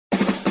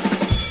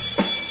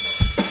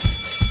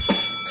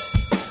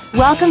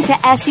Welcome to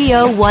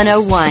SEO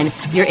 101,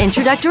 your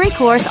introductory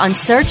course on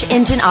search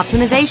engine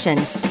optimization.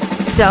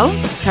 So,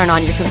 turn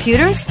on your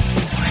computers,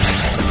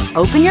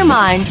 open your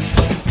minds,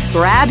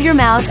 grab your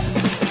mouse,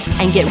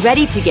 and get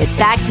ready to get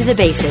back to the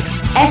basics.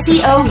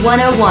 SEO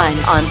 101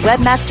 on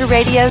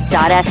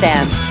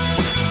webmasterradio.fm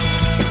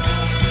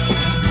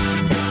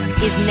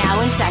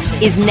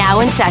is now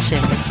in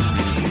session.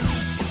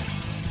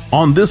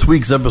 On this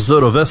week's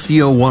episode of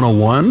SEO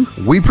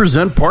 101, we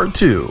present part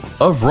 2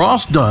 of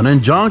Ross Dunn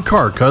and John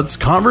Carcutt's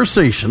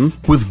conversation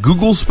with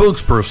Google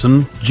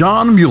spokesperson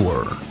John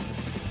Mueller.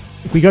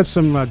 We got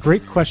some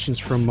great questions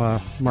from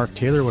Mark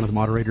Taylor, one of the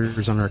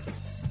moderators on our,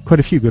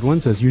 quite a few good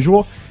ones as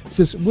usual. It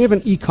says, we have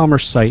an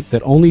e-commerce site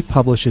that only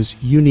publishes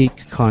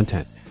unique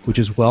content, which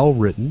is well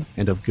written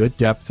and of good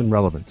depth and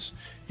relevance.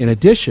 In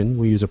addition,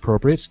 we use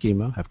appropriate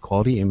schema, have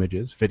quality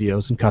images,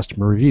 videos, and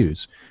customer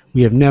reviews.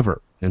 We have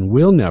never and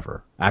will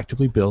never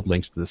actively build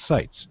links to the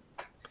site.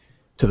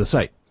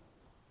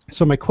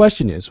 So my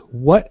question is,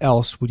 what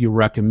else would you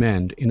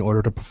recommend in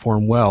order to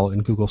perform well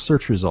in Google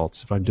search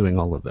results if I'm doing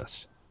all of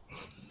this?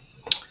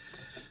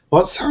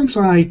 Well, it sounds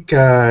like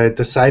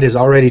the site is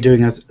already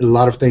doing a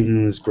lot of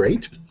things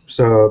great.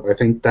 So I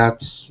think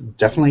that's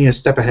definitely a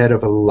step ahead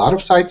of a lot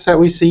of sites that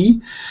we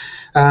see.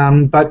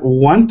 But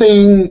one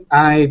thing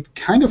I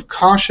kind of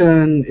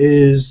caution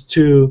is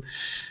to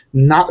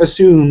not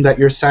assume that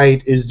your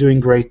site is doing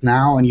great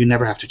now and you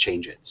never have to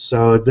change it.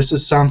 So this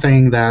is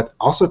something that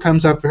also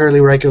comes up fairly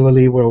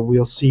regularly where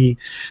we'll see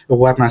a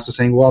webmaster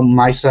saying, well,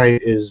 my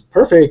site is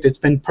perfect. It's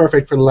been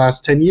perfect for the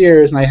last 10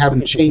 years and I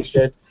haven't changed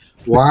it.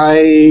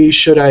 Why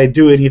should I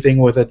do anything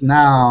with it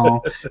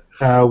now?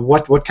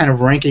 What kind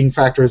of ranking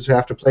factors do I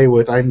have to play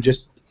with? I'm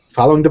just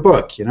following the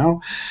book, you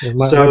know. Yeah,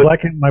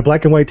 my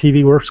black and white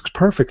TV works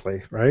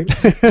perfectly, right?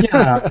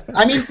 Yeah,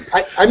 I mean,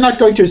 I'm not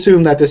going to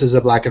assume that this is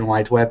a black and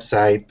white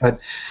website,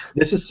 but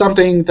this is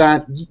something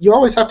that you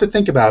always have to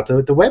think about.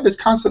 The web is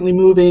constantly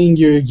moving.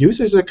 Your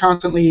users are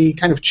constantly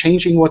kind of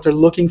changing what they're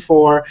looking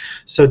for.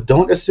 So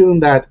don't assume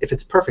that if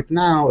it's perfect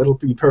now, it'll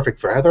be perfect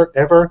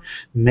forever.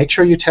 Make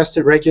sure you test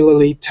it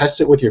regularly.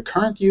 Test it with your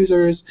current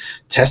users.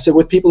 Test it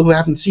with people who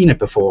haven't seen it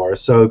before.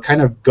 So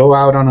kind of go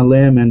out on a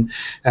limb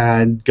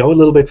and go a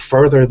little bit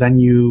further than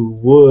you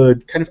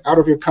would, kind of out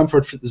of your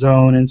comfort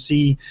zone, and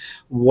see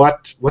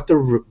what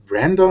the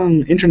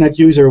random internet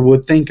user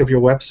would think of your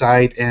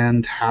website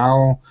and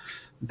how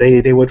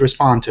they would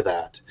respond to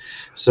that.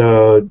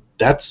 So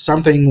that's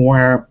something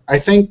where I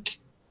think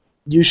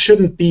you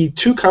shouldn't be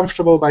too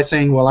comfortable by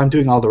saying, well, I'm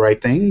doing all the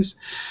right things.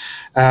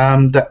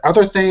 The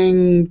other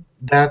thing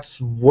that's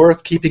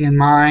worth keeping in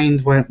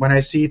mind when I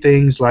see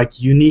things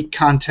like unique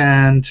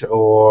content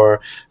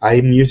or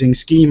I'm using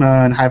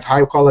schema and have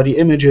high quality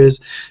images,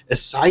 a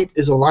site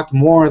is a lot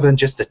more than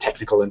just the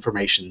technical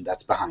information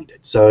that's behind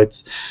it. So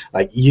it's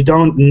like you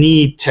don't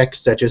need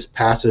text that just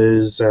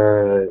passes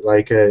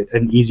like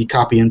an easy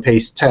copy and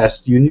paste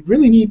test. You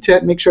really need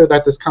to make sure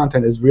that this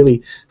content is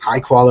really high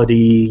quality,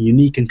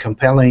 unique and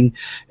compelling,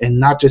 and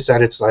not just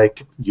that it's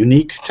like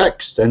unique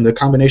text and the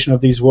combination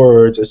of these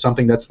words is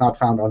something that's not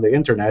found on the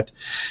internet.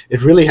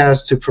 It really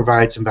has to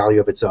provide some value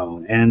of its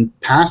own. And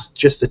past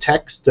just the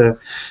text, the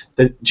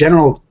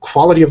general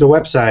quality of the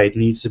website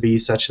needs to be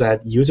such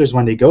that users,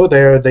 when they go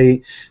there,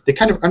 they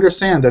kind of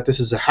understand that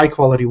this is a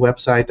high-quality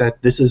website,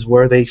 that this is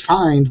where they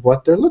find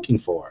what they're looking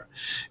for.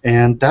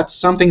 And that's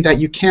something that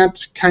you can't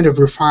kind of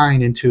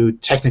refine into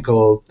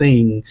technical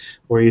thing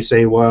where you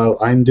say, well,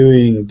 I'm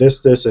doing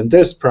this, and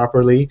this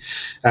properly.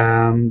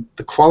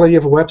 The quality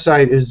of a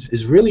website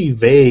is really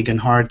vague and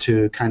hard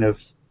to kind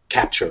of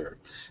capture.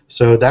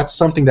 So that's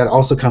something that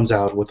also comes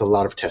out with a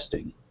lot of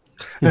testing.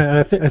 And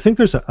I think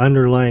there's an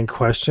underlying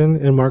question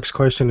in Mark's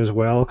question as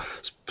well,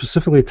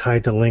 specifically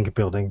tied to link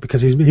building,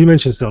 because he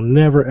mentions they'll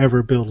never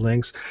ever build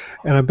links,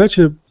 and I bet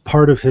you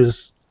part of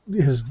his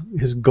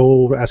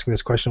goal asking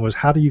this question was,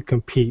 how do you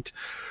compete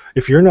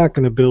if you're not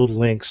going to build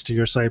links to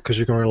your site because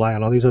you're going to rely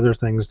on all these other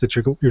things that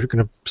you're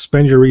going to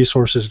spend your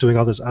resources doing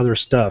all this other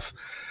stuff?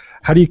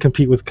 How do you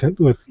compete with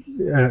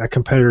a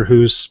competitor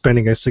who's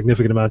spending a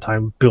significant amount of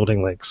time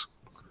building links?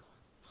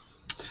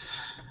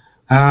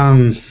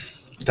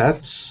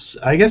 That's,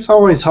 I guess,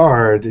 always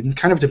hard. It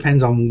kind of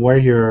depends on where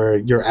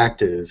you're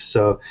active.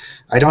 So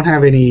I don't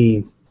have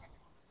any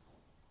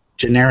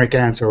generic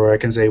answer where I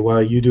can say,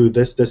 well, you do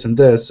this, and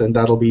this, and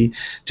that'll be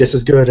just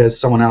as good as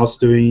someone else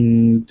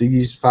doing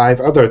these 5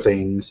 other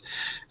things.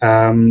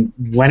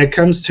 When it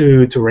comes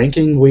to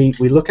ranking, we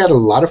look at a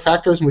lot of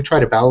factors and we try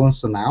to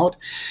balance them out.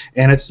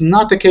 And it's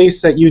not the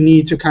case that you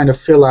need to kind of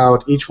fill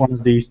out each one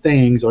of these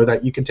things or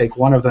that you can take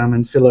one of them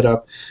and fill it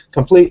up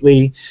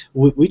completely.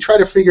 We try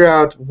to figure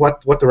out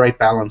what the right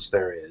balance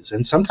there is.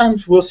 And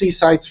sometimes we'll see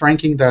sites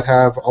ranking that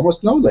have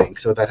almost no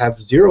links or that have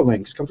 0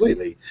 links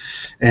completely.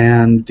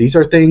 And these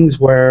are things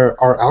where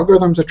our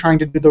algorithms are trying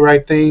to do the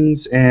right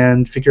things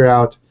and figure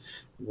out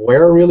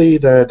where really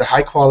the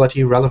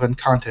high-quality, relevant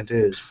content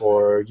is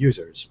for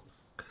users.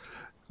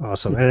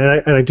 Awesome.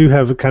 And I do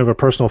have kind of a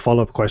personal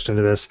follow-up question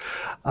to this.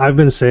 I've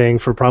been saying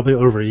for probably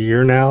over a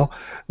year now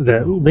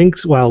that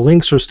while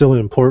links are still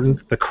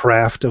important, the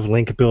craft of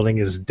link building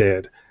is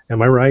dead.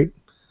 Am I right?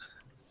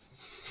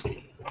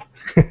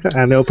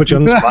 I know, put you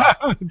on the spot.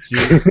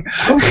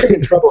 I was getting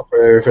in trouble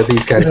for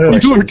these kind of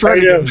questions. You were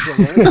trying to.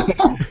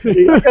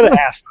 I gotta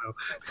ask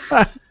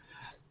though.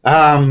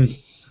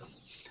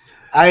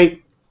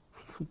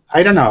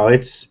 I don't know.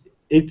 It's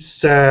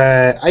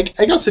I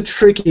guess a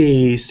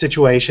tricky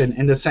situation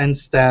in the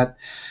sense that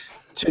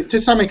to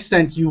some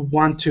extent you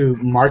want to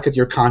market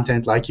your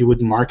content like you would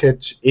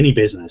market any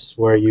business,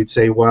 where you'd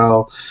say,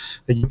 well,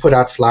 you put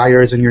out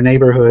flyers in your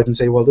neighborhood and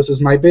say, well, this is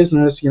my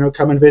business,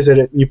 come and visit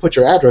it, and you put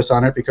your address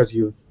on it because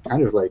you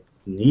kind of like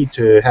need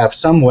to have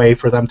some way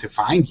for them to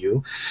find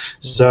you.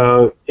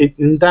 So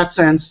in that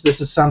sense,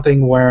 this is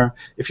something where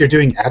if you're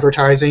doing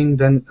advertising,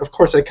 then of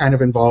course that kind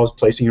of involves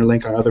placing your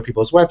link on other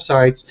people's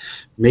websites,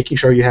 making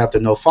sure you have the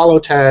no-follow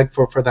tag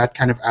for that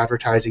kind of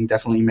advertising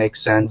definitely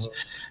makes sense.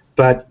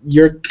 But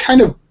you're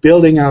kind of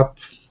building up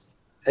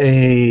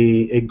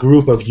a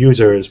group of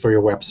users for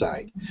your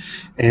website.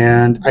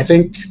 And I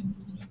think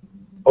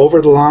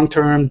over the long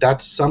term,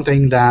 that's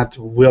something that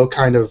will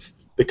kind of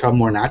become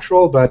more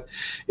natural, but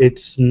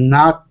it's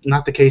not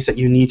the case that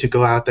you need to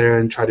go out there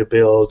and try to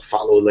build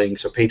follow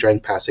links or page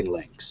rank passing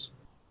links.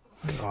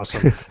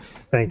 Awesome.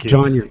 Thank you.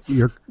 John,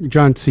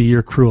 John C.,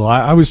 you're cruel.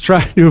 I was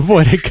trying to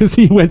avoid it because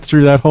he went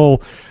through that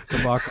whole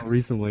debacle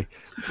recently.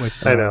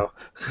 I know.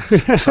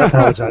 I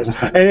apologize.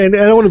 And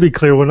I want to be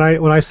clear, when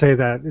I say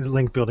that is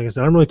link building, is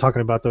that I'm really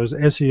talking about those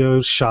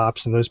SEO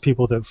shops and those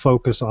people that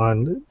focus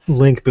on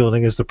link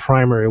building as the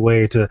primary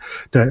way to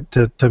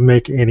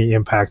make any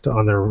impact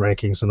on their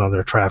rankings and on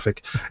their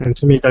traffic. And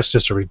to me, that's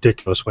just a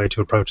ridiculous way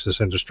to approach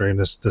this industry and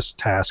this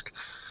task.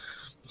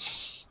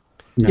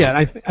 Yeah,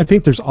 and I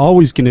think there's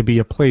always going to be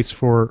a place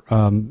for,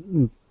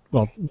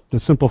 well, the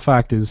simple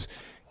fact is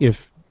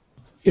if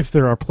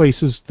there are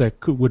places that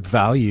would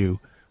value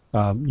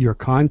your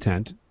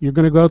content, you're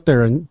going to go out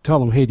there and tell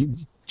them, hey,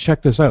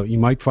 check this out. You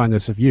might find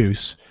this of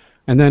use.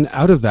 And then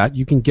out of that,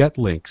 you can get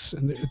links.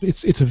 And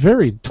it's a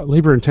very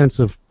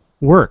labor-intensive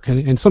work.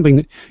 And something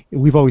that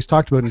we've always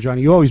talked about, and John,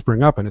 you always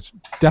bring up, and it's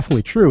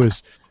definitely true,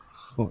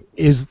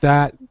 is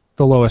that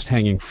the lowest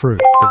hanging fruit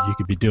that you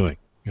could be doing?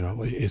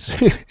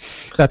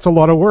 That's a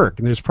lot of work,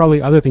 and there's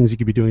probably other things you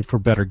could be doing for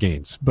better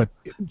gains. But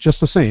just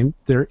the same,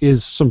 there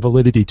is some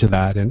validity to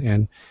that,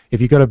 and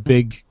if you've got a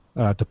big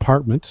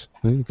department,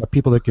 you've got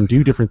people that can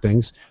do different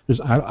things,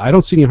 I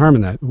don't see any harm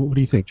in that. What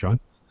do you think, John?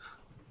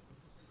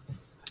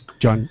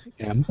 John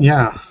M.?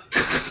 Yeah.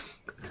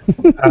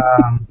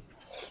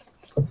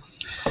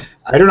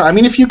 I don't know. I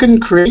mean, if you can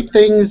create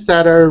things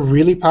that are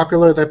really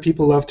popular that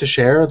people love to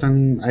share,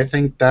 then I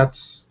think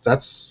that's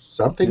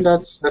something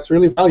that's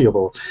really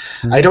valuable.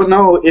 Mm-hmm. I don't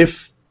know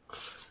if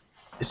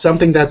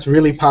something that's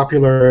really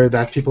popular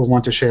that people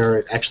want to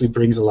share actually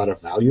brings a lot of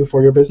value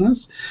for your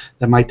business.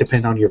 That might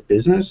depend on your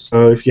business.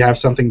 So if you have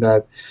something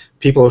that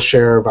people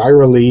share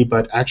virally,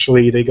 but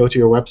actually they go to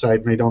your website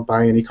and they don't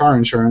buy any car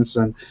insurance,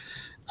 then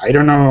I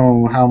don't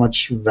know how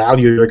much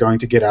value you're going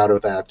to get out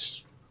of that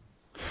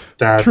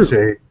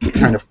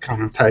kind of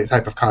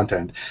type of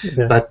content.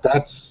 Yeah. But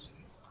that's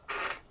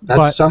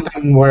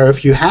something where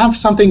if you have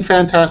something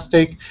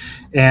fantastic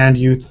and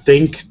you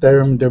think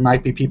there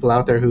might be people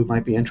out there who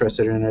might be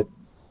interested in it,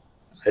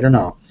 I don't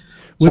know.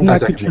 Wouldn't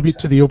that contribute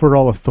to the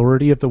overall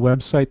authority of the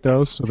website,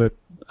 though, so that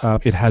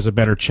it has a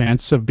better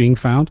chance of being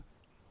found?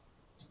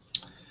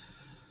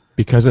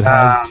 Because it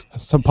has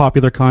some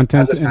popular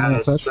content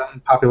and such?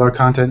 Some popular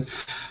content.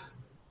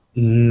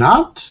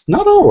 Not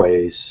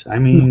always. I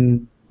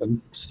mean,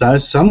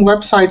 some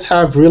websites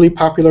have really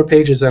popular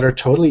pages that are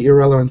totally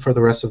irrelevant for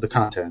the rest of the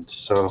content.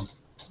 So.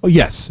 Oh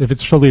yes, if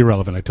it's totally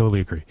irrelevant, I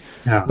totally agree.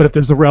 Yeah. But if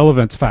there's a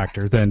relevance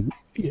factor, then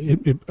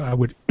I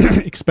would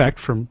expect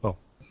from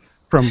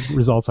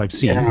results I've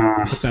seen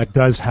that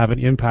does have an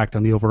impact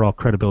on the overall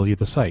credibility of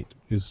the site.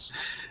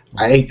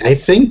 I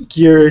think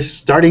you're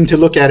starting to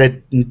look at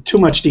it in too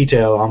much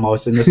detail,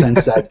 almost, in the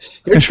sense that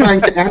you're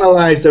trying to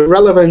analyze the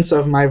relevance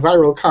of my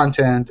viral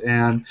content,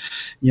 and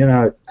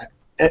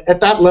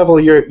at that level,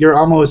 you're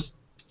almost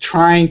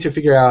trying to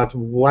figure out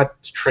what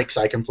tricks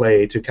I can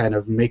play to kind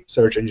of make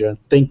search engine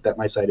think that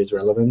my site is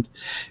relevant,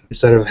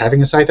 instead of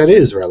having a site that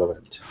is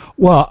relevant.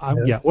 Well,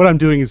 what I'm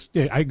doing is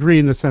I agree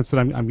in the sense that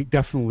I'm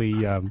definitely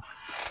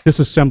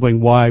disassembling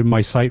why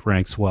my site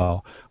ranks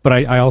well, but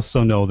I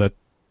also know that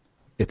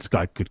it's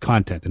got good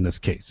content in this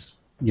case.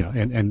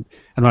 And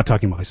I'm not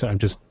talking about my site. I'm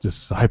just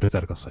a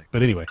hypothetical site.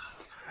 But anyway.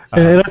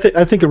 And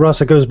I think,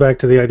 Ross, it goes back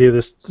to the idea of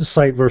this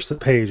site versus the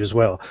page as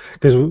well,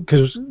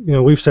 because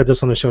we've said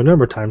this on the show a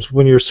number of times.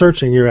 When you're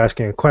searching, you're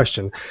asking a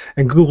question,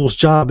 and Google's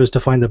job is to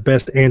find the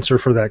best answer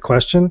for that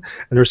question,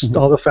 and there's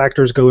all the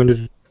factors go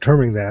into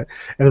determining that,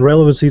 and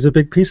relevancy is a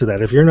big piece of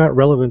that. If you're not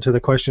relevant to the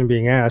question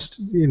being asked,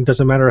 it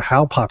doesn't matter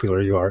how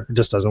popular you are; it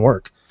just doesn't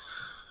work.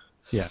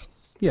 Yeah.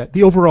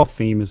 The overall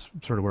theme is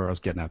sort of where I was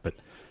getting at, but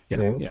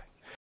yeah.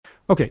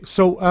 Okay,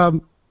 so.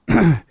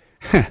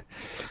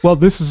 Well,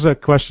 this is a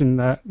question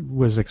that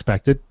was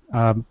expected.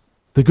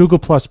 The Google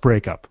Plus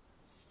breakup,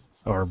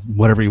 or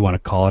whatever you want to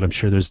call it. I'm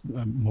sure there's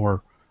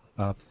more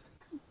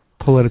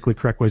politically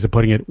correct ways of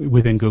putting it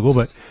within Google,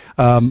 but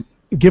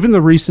given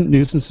the recent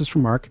news, and this is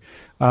from Mark,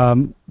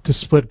 to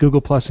split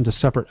Google Plus into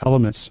separate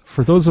elements,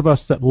 for those of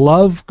us that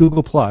love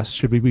Google Plus,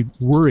 should we be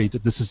worried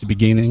that this is the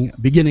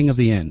beginning of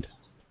the end?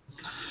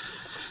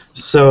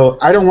 So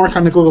I don't work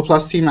on the Google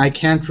Plus team. I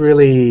can't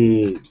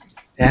really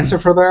answer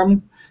for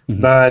them.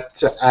 Mm-hmm.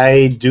 But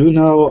I do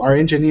know our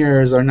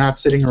engineers are not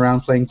sitting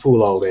around playing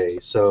pool all day,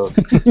 so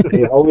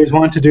they always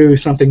want to do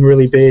something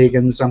really big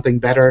and something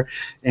better,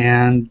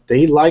 and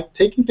they like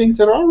taking things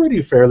that are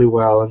already fairly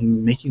well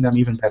and making them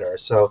even better.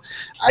 So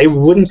I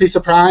wouldn't be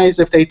surprised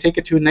if they take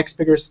it to a next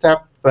bigger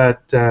step,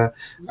 but I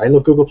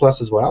love Google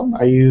Plus as well.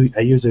 I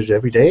use it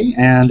every day,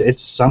 and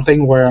it's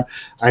something where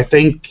I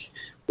think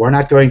we're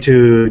not going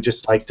to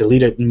just like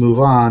delete it and move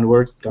on.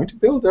 We're going to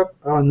build up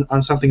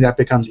on something that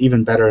becomes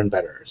even better and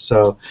better.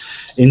 So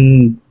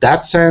in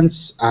that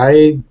sense,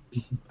 I'd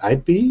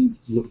be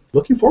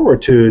looking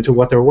forward to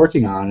what they're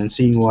working on and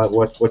seeing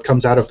what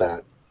comes out of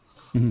that.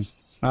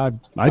 Mm-hmm.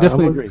 I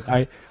definitely agree.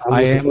 I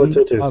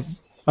am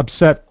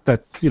upset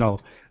that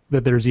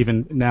that there's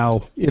even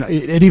now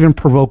it even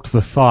provoked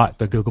the thought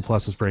that Google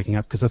Plus is breaking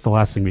up, because that's the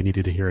last thing we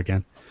needed to hear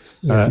again.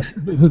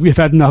 We've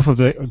had enough of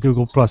the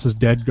Google Plus's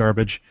dead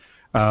garbage.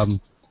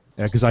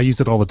 Because I use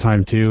it all the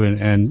time too,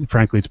 and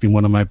frankly, it's been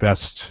one of my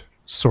best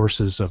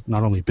sources of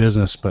not only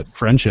business but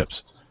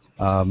friendships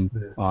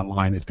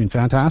online. It's been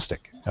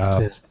fantastic,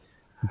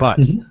 but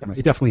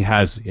it definitely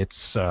has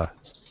its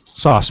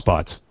soft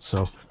spots.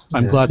 So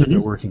I'm glad that they're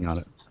working on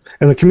it.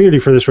 And the community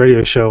for this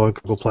radio show on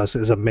Google Plus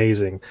is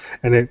amazing,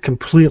 and it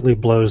completely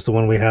blows the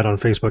one we had on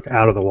Facebook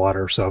out of the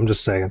water. So I'm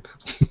just saying.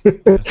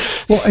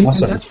 Well, and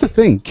that's the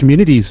thing.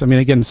 Communities. I mean,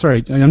 again,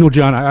 sorry. I know,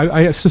 John.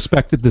 I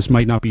suspected this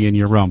might not be in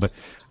your realm, but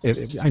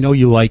I know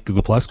you like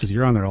Google Plus because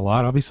you're on there a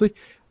lot, obviously.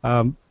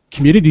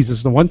 Communities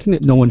is the one thing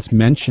that no one's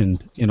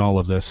mentioned in all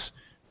of this.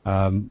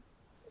 Do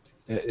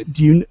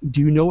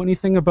you know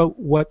anything about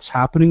what's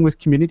happening with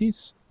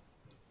communities?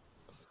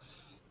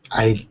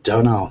 I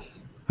don't know.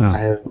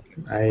 I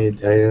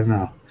don't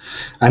know.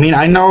 I mean,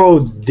 I know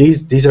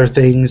these are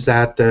things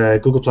that the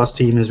Google Plus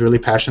team is really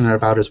passionate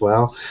about as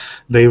well.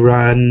 They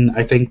run,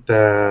 I think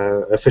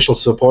the official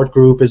support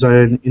group is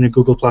in a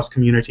Google Plus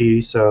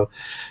community, so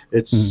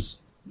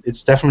it's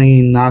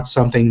definitely not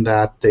something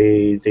that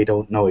they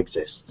don't know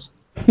exists.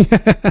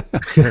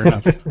 Fair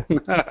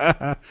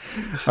enough.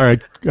 All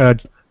right,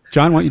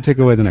 John, why don't you take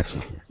away the next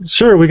one?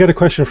 Sure. We got a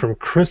question from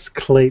Chris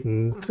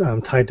Clayton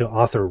tied to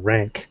author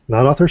rank.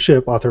 Not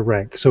authorship, author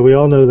rank. So we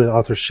all know that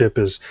authorship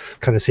is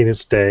kind of seen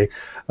its day.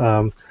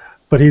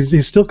 But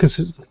he still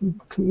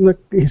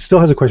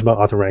has a question about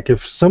author rank.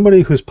 If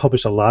somebody who's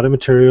published a lot of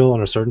material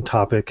on a certain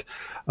topic,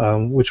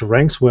 which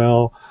ranks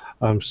well,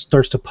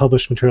 starts to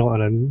publish material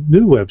on a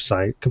new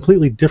website,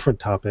 completely different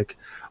topic,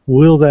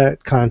 will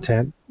that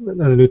content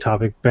on a new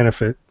topic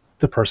benefit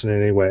the person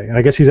in any way? And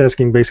I guess he's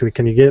asking basically,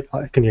 can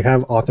you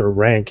have author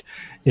rank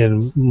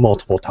in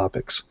multiple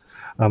topics?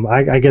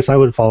 I guess I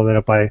would follow that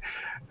up by,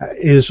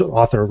 is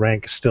author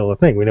rank still a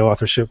thing? We know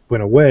authorship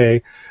went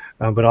away,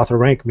 but author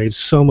rank made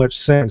so much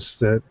sense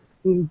that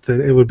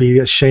it would be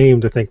a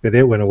shame to think that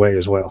it went away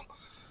as well.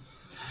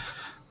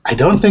 I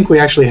don't think we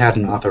actually had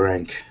an author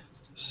rank.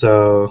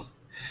 So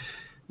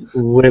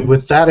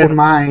with that in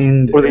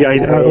mind, or the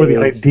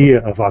idea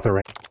of author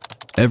rank.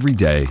 Every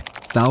day,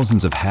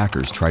 thousands of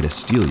hackers try to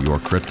steal your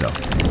crypto.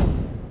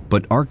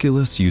 But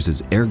Arculus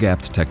uses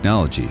air-gapped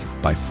technology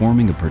by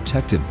forming a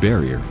protective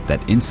barrier that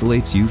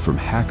insulates you from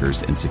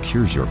hackers and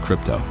secures your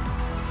crypto.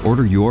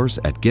 Order yours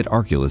at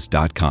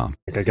getarculus.com.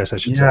 I guess I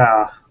should say.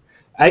 Yeah.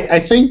 I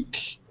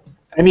think,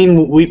 I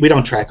mean, we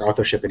don't track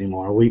authorship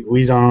anymore.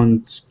 We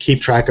don't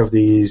keep track of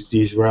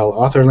these rel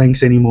author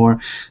links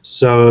anymore.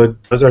 So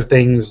those are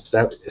things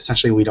that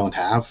essentially we don't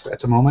have at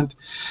the moment.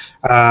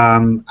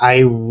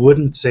 I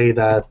wouldn't say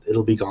that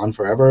it'll be gone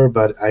forever,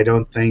 but I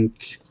don't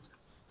think,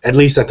 at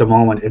least at the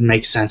moment, it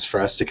makes sense for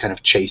us to kind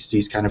of chase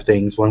these kind of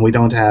things when we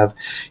don't have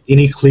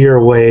any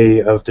clear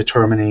way of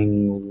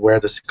determining where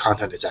this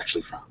content is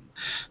actually from.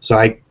 So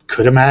I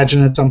could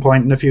imagine at some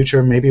point in the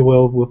future maybe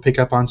we'll pick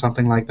up on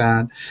something like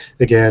that.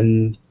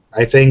 Again,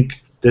 I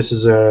think this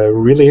is a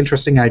really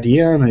interesting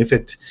idea, and if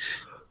it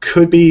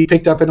could be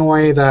picked up in a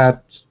way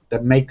that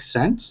makes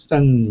sense,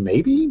 then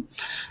maybe.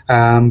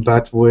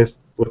 But with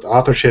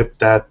authorship,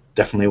 that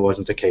definitely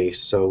wasn't the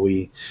case. So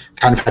we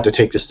kind of had to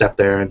take the step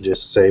there and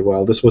just say,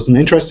 well, this was an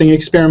interesting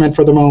experiment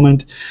for the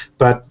moment,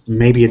 but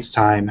maybe its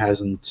time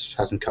hasn't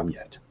come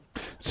yet.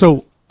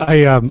 So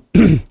I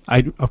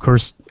of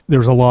course, there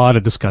was a lot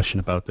of discussion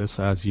about this,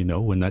 as you know,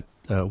 when that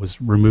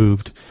was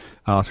removed,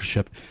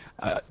 authorship.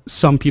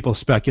 Some people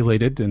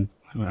speculated, and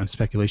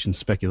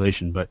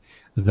speculation, but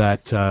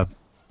that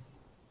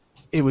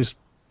it was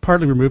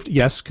partly removed,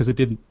 yes, because it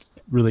didn't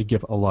really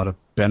give a lot of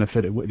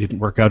benefit. It didn't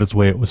work out as the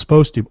way it was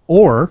supposed to,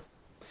 or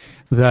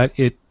that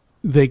it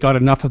they got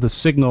enough of the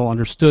signal,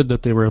 understood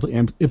that they were able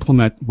to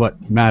implement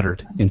what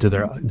mattered into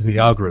the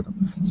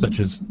algorithm, such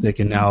as they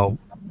can now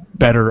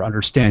better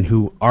understand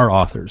who are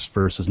authors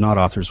versus not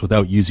authors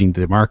without using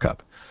the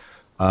markup.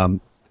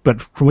 But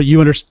from what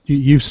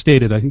you've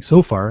stated, I think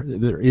so far,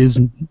 there is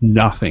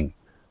nothing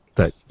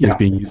that is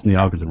being used in the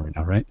algorithm right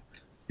now, right?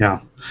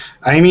 Yeah.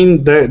 I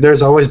mean,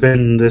 there's always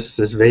been this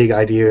vague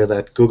idea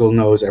that Google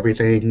knows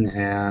everything,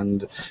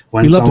 and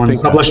when someone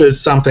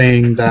publishes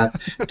something that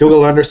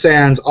Google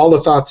understands all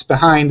the thoughts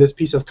behind this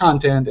piece of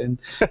content and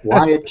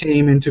why it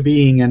came into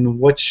being and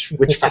which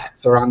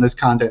facts are on this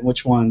content,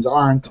 which ones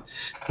aren't,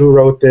 who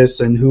wrote this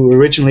and who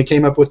originally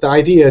came up with the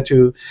idea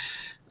to,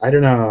 I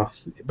don't know.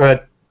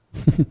 But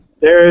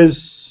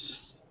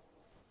there's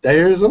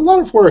a lot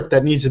of work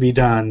that needs to be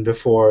done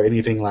before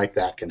anything like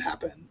that can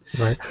happen.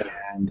 Right.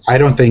 And I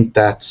don't think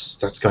that's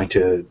going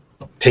to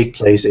take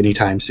place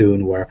anytime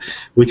soon, where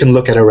we can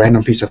look at a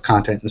random piece of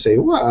content and say,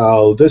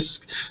 well,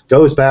 this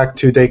goes back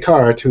to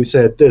Descartes, who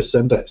said this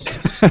and this.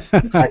 So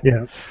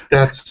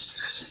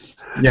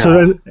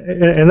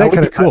and that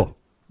kind of cool.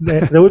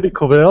 That would be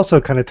cool, but it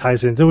also kind of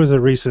ties in. There's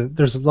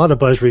a lot of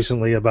buzz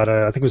recently about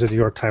I think it was a New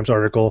York Times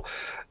article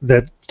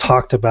that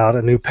talked about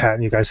a new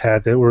patent you guys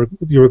had that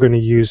you were going to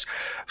use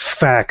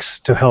facts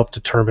to help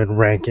determine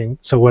ranking,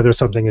 so whether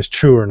something is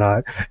true or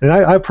not. And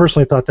I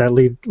personally thought that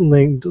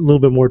linked a little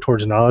bit more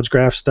towards knowledge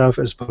graph stuff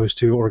as opposed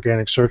to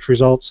organic search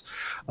results,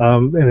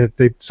 and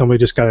somebody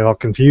just got it all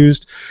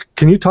confused.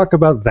 Can you talk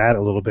about that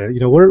a little bit?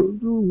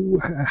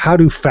 How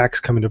do facts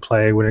come into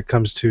play when it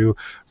comes to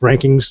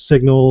ranking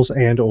signals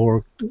and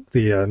or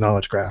the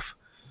knowledge graph?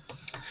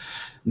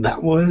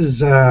 That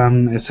was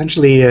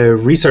essentially a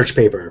research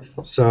paper,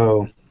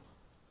 so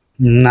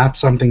not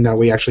something that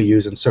we actually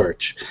use in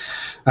search.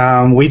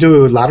 We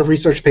do a lot of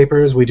research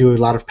papers. We do a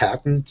lot of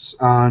patents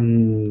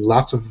on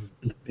lots of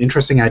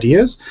interesting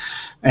ideas,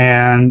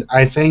 and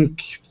I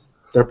think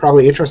they're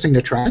probably interesting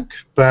to track,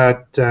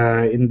 but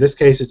in this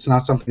case, it's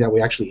not something that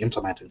we actually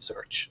implement in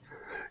search.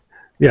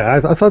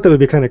 Yeah, I thought that would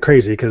be kind of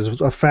crazy, because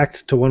a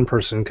fact to one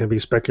person can be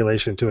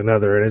speculation to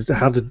another, and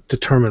how to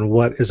determine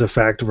what is a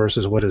fact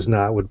versus what is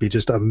not would be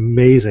just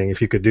amazing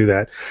if you could do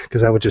that,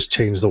 because that would just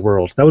change the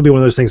world. That would be one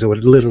of those things that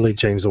would literally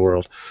change the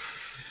world.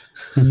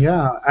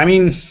 Yeah, I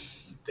mean,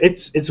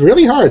 it's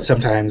really hard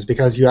sometimes,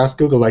 because you ask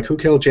Google, like, who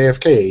killed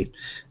JFK?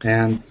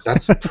 And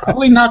that's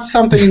probably not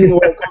something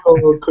where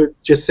Google could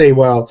just say,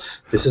 well,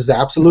 this is the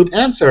absolute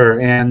answer,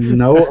 and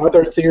no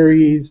other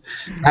theories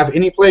have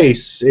any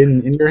place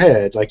in your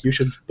head. Like, you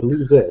should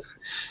believe this.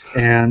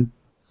 And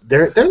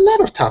there are a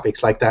lot of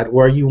topics like that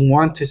where you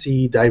want to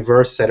see a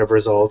diverse set of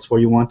results,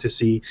 where you want to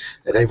see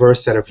a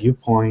diverse set of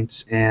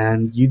viewpoints,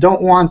 and you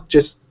don't want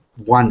just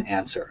one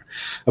answer.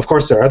 Of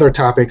course, there are other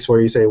topics where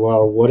you say,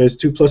 well, what is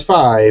 2 +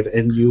 5?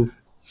 And you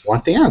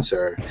want the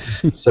answer.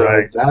 So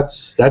Right.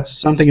 that's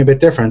something a bit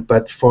different.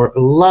 But for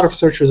a lot of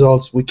search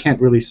results, we can't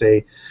really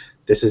say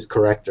this is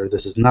correct or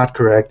this is not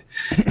correct.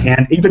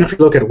 And even if you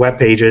look at web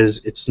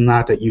pages, it's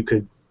not that you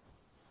could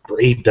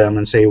grade them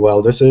and say,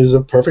 well, this is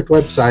a perfect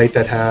website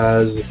that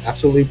has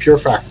absolutely pure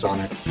facts on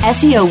it.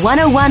 SEO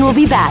 101 will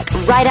be back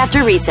right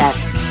after recess.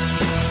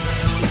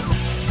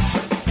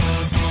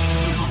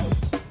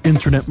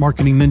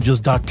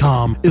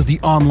 InternetMarketingNinjas.com is the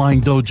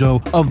online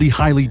dojo of the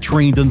highly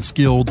trained and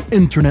skilled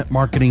Internet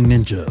Marketing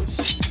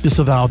Ninjas.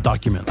 Disavowed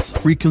documents,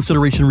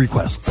 reconsideration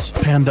requests,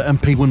 Panda and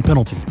Penguin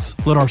penalties.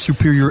 Let our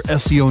superior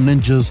SEO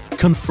ninjas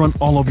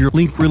confront all of your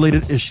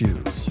link-related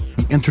issues.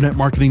 The Internet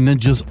Marketing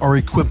Ninjas are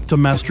equipped to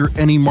master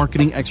any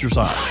marketing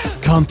exercise,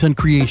 content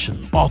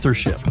creation,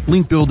 authorship,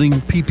 link building,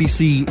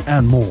 PPC,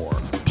 and more.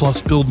 Plus,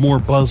 build more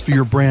buzz for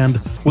your brand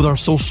with our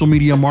social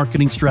media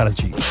marketing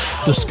strategies.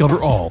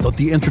 Discover all that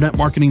the Internet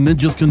Marketing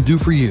Ninjas can do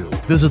for you.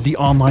 Visit the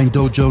online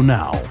dojo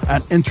now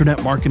at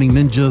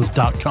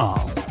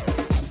InternetMarketingNinjas.com.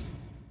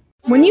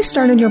 When you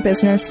started your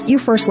business, you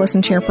first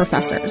listened to your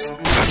professors.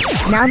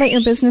 Now that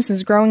your business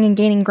is growing and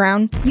gaining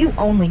ground, you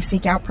only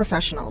seek out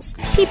professionals.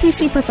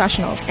 PPC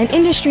Professionals, an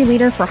industry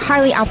leader for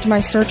highly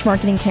optimized search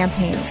marketing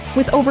campaigns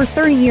with over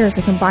 30 years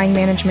of combined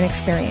management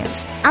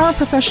experience. Our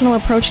professional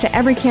approach to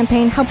every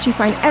campaign helps you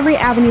find every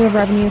avenue of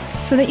revenue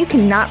so that you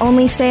can not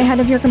only stay ahead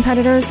of your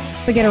competitors,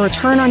 but get a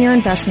return on your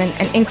investment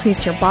and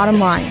increase your bottom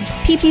line.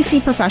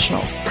 PPC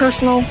Professionals,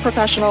 personal,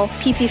 professional,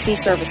 PPC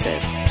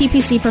services.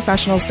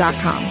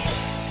 PPCprofessionals.com.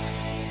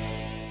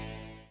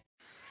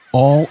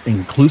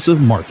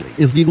 All-Inclusive Marketing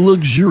is the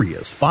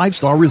luxurious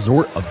 5-star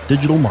resort of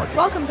digital marketing.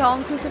 Welcome to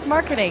All-Inclusive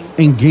Marketing.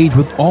 Engage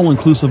with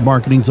All-Inclusive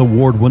Marketing's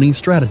award-winning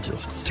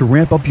strategists to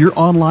ramp up your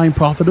online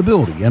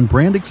profitability and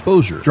brand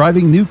exposure,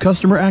 driving new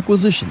customer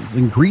acquisitions,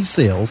 increased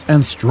sales,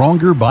 and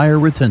stronger buyer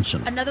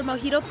retention. Another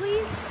mojito,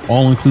 please?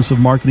 All-Inclusive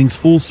Marketing's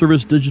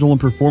full-service digital and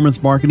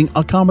performance marketing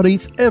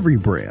accommodates every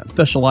brand,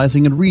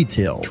 specializing in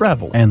retail,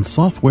 travel, and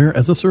software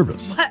as a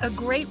service. What a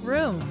great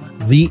room.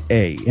 The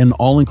A in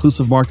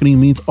All-Inclusive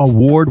Marketing means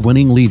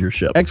award-winning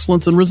leadership,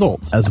 excellence, and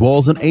results, as well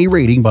as an A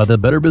rating by the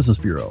Better Business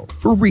Bureau.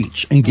 For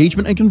reach,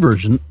 engagement, and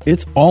conversion,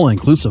 it's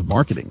All-Inclusive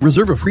Marketing.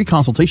 Reserve a free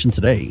consultation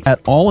today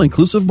at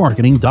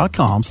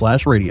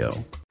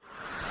allinclusivemarketing.com/radio.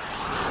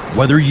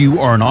 Whether you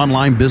are an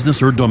online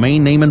business or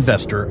domain name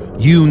investor,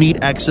 you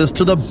need access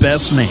to the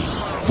best names.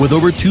 With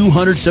over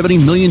 270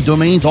 million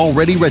domains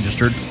already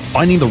registered,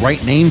 finding the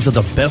right names at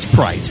the best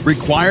price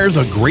requires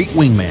a great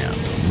wingman.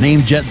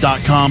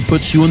 Namejet.com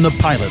puts you in the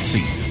pilot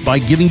seat by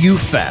giving you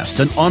fast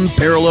and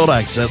unparalleled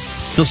access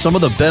to some of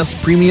the best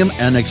premium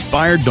and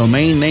expired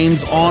domain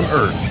names on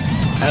Earth.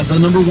 As the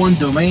 #1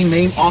 domain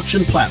name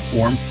auction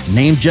platform,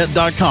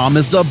 Namejet.com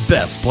is the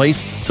best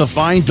place to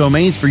find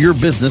domains for your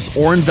business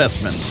or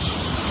investment.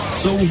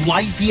 So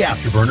light the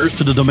afterburners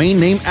to the domain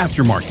name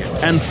aftermarket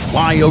and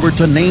fly over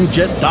to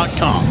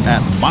Namejet.com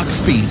at Mach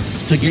speed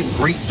to get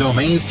great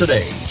domains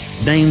today.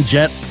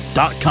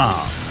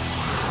 Namejet.com.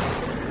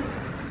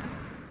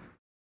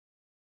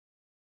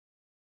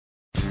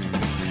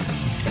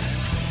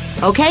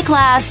 Okay,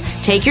 class,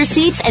 take your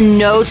seats and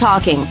no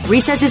talking.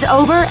 Recess is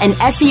over and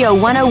SEO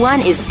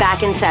 101 is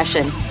back in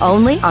session,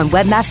 only on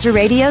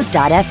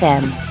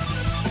webmasterradio.fm.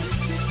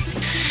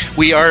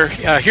 We are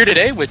here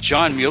today with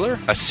John Mueller,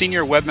 a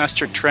senior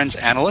webmaster trends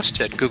analyst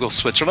at Google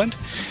Switzerland.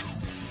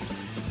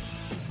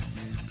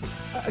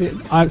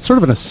 Sort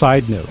of on a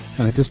side note,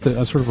 and just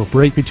sort of a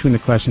break between the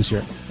questions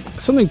here.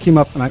 Something came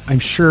up, and I'm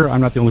sure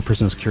I'm not the only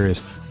person who's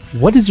curious.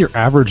 What does your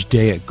average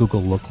day at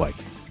Google look like?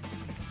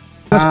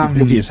 That's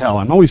busy as hell.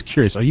 I'm always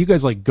curious. Are you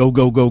guys like go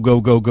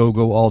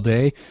all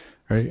day?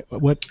 Right?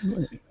 What?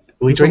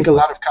 We drink a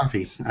lot of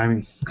coffee. I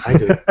mean, I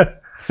do.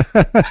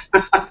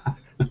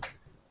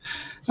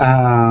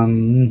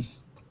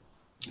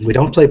 We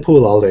don't play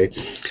pool all day.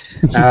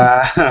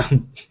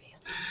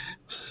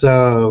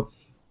 So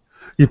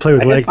you play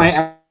with Legos.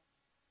 My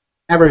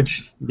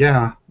average,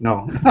 yeah,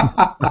 no.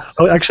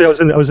 Oh, actually, I was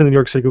in the New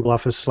York City Google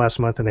office last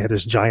month, and they had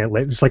this giant.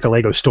 It's like a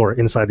Lego store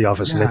inside the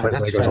office, and they play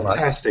with Legos a lot.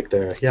 Fantastic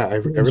there. Yeah, I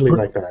really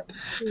like that.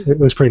 It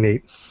was pretty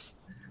neat.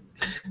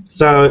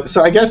 So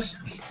I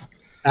guess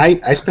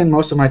I spend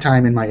most of my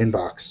time in my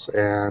inbox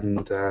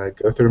and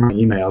go through my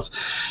emails.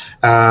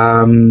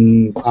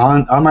 On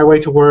my way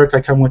to work, I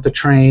come with the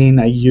train.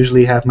 I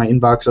usually have my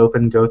inbox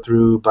open, go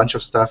through a bunch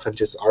of stuff, and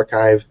just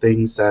archive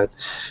things that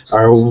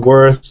are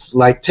worth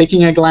like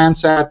taking a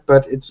glance at.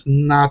 But it's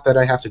not that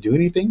I have to do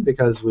anything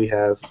because we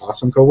have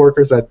awesome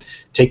coworkers that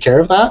take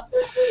care of that.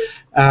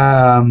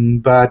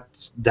 But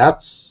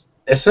that's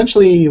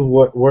essentially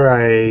where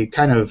I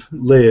kind of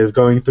live,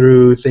 going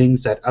through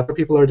things that other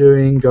people are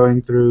doing,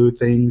 going through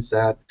things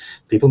that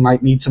people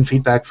might need some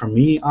feedback from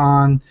me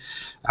on.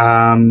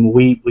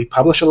 We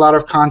publish a lot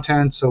of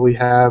content, so we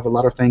have a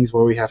lot of things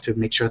where we have to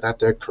make sure that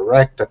they're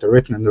correct, that they're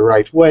written in the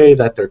right way,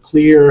 that they're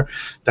clear,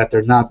 that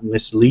they're not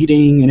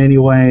misleading in any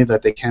way,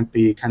 that they can't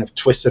be kind of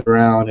twisted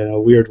around in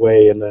a weird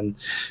way and then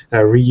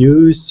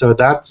reused. So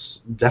that's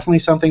definitely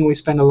something we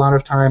spend a lot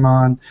of time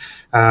on.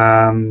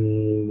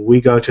 We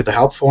go to the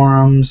help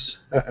forums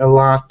a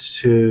lot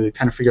to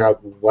kind of figure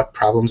out what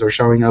problems are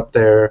showing up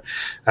there.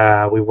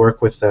 We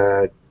work with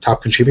the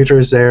top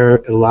contributors there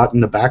a lot in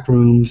the back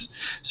rooms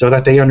so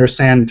that they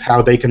understand how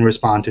they can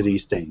respond to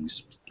these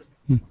things.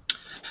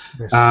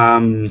 Yes.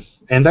 And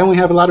then we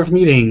have a lot of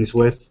meetings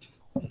with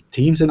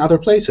teams in other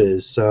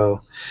places. So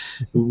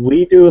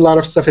we do a lot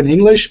of stuff in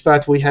English,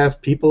 but we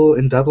have people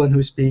in Dublin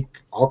who speak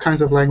all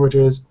kinds of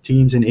languages,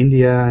 teams in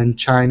India and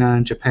China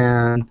and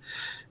Japan,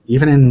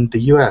 even in the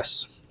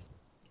U.S.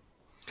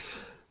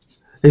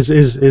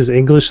 Is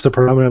English the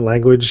predominant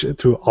language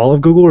through all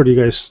of Google, or do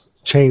you guys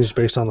change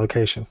based on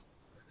location?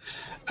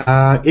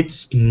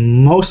 It's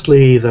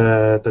mostly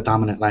the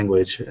dominant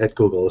language at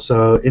Google.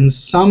 So in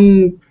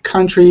some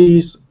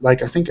countries,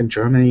 like I think in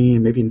Germany,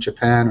 maybe in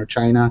Japan or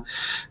China,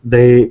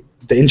 the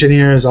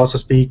engineers also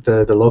speak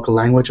the local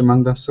language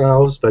among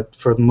themselves, but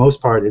for the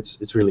most part,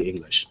 it's really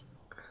English.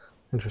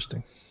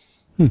 Interesting.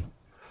 Well,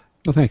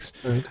 thanks.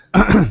 Right.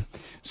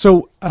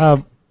 So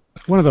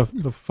one of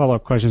the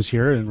follow-up questions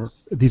here, and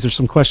these are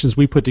some questions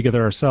we put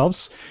together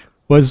ourselves,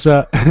 was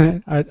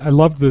I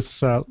loved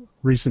this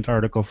recent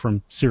article from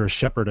Cyrus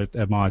Shepard at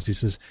Moz. He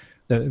says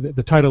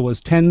the title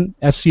was 10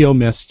 SEO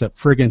myths that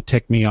friggin'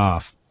 tick me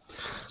off.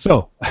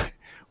 So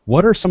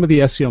what are some of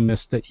the SEO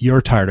myths that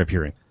you're tired of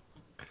hearing?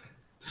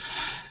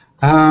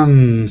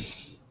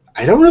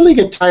 I don't really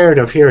get tired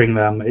of hearing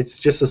them. It's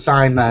just a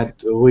sign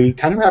that we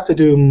kind of have to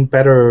do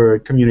better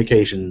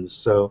communications.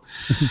 So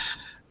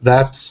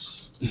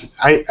that's,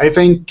 I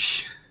think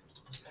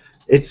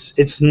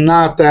it's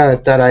not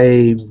that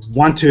I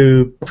want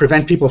to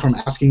prevent people from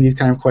asking these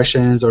kind of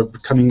questions or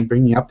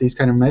bringing up these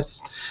kind of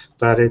myths,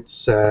 but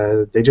it's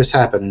they just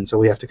happen, and so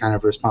we have to kind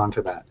of respond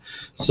to that.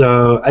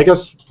 So I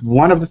guess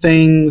one of the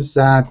things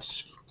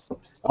that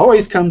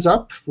always comes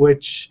up,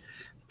 which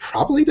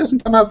probably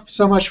doesn't come up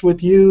so much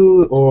with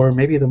you or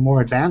maybe the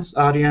more advanced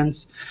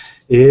audience,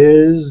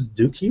 is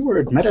do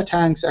keyword meta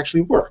tags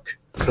actually work?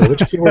 So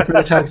which keyword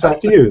meta tags do I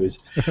have to use?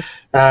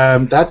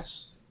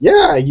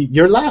 Yeah,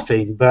 you're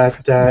laughing,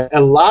 but a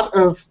lot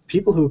of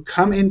people who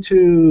come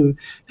into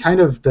kind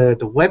of the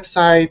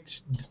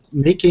website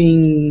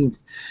making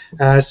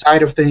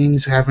side of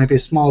things, have maybe a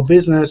small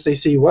business, they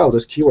see, well,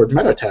 this keyword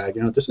meta tag,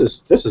 this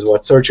is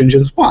what search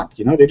engines want.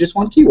 They just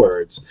want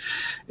keywords,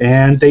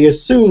 and they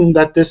assume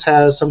that this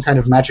has some kind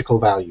of magical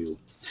value.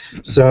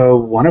 So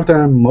one of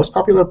the most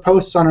popular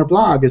posts on our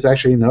blog is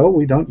actually, no,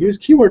 we don't use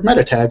keyword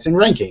meta tags in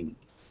ranking.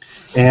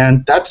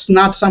 And that's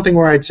not something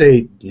where I'd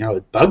say,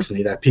 it bugs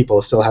me that people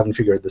still haven't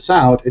figured this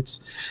out.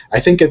 I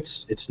think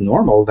it's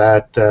normal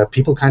that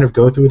people kind of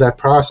go through that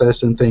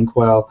process and think,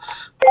 well,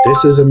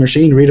 this is a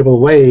machine-readable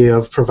way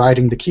of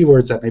providing the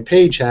keywords that my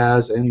page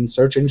has, and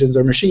search engines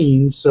are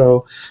machines,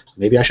 so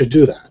maybe I should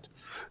do that.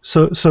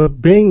 So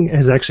Bing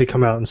has actually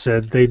come out and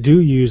said they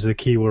do use the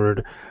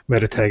keyword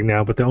meta tag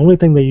now, but the only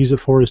thing they use it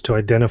for is to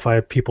identify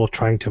people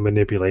trying to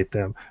manipulate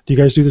them. Do you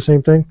guys do the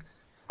same thing?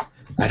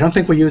 I don't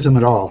think we use them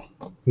at all.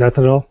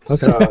 Nothing at all?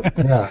 Okay. So,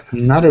 yeah,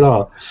 not at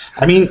all.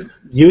 I mean,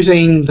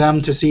 using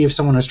them to see if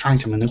someone is trying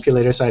to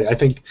manipulate us, I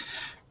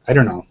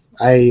don't know.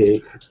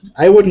 I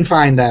wouldn't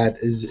find that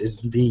as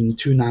being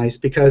too nice,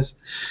 because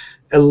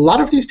a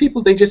lot of these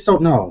people, they just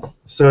don't know.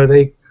 So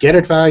they get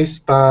advice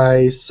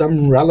by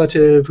some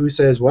relative who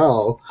says,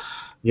 well,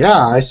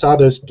 yeah, I saw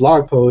this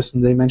blog post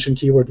and they mentioned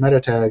keyword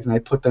meta tags and I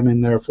put them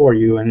in there for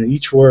you, and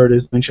each word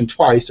is mentioned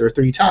twice or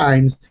 3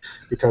 times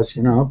because,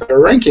 better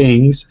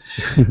rankings.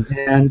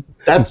 And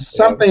that's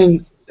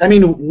something, I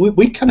mean,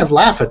 we kind of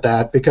laugh at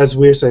that because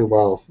we say,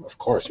 well, of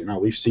course,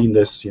 we've seen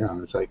this,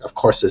 it's like, of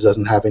course this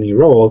doesn't have any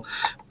role.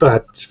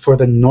 But for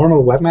the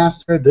normal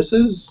webmaster, this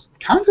is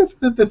kind of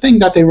the thing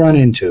that they run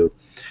into.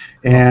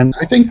 And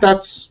I think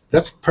that's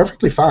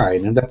perfectly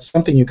fine, and that's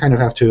something you kind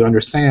of have to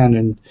understand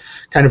and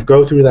kind of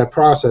go through that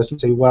process and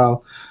say,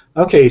 well,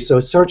 okay, so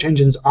search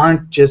engines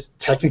aren't just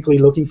technically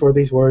looking for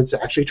these words,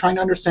 they're actually trying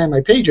to understand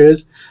my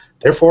pages,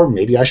 therefore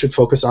maybe I should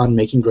focus on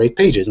making great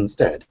pages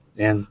instead.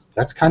 And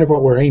that's kind of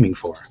what we're aiming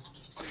for.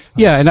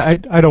 Yeah, and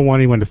I don't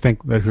want anyone to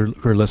think that who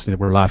are listening that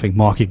we're laughing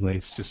mockingly.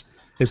 It's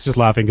just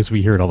laughing because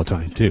we hear it all the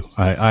time too.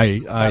 I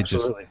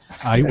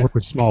work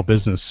with small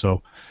business,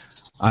 so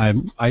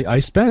I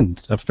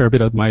spend a fair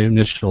bit of my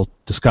initial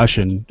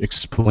discussion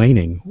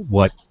explaining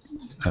what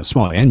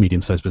small and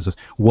medium-sized business,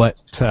 what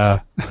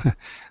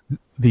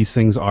these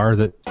things are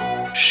that...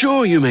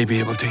 Sure, you may be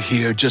able to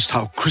hear just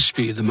how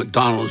crispy the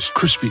McDonald's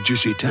Crispy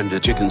Juicy Tender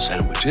Chicken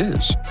Sandwich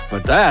is,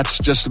 but that's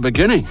just the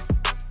beginning.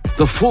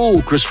 The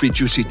full Crispy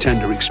Juicy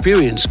Tender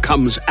experience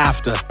comes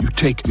after you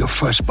take your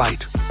first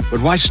bite. But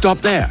why stop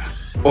there?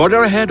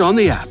 Order ahead on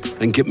the app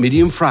and get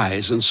medium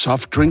fries and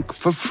soft drink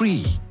for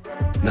free.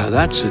 Now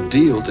that's a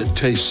deal that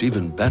tastes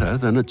even better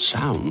than it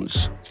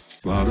sounds.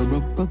 Valid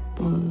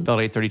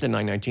 8:30 to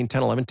 9:19,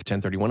 10:11 to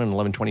 10:31, and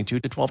 11:22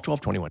 to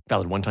 12:21.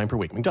 Valid one time per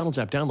week. McDonald's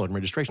app download and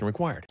registration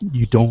required.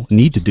 You don't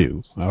need to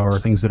do, or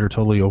things that are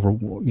totally over.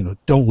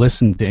 Don't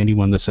listen to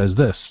anyone that says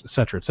this,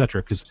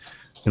 etc., because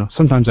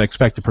sometimes I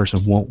expect the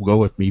person won't go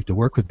with me to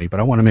work with me, but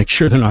I want to make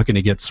sure they're not going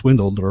to get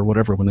swindled or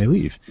whatever when they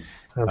leave.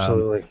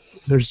 Absolutely.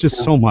 There's just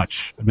so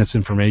much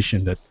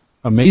misinformation that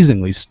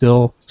amazingly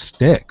still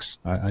sticks.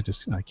 I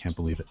can't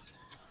believe it.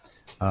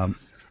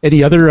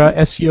 Any other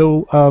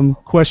SEO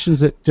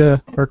questions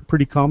that are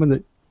pretty common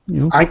that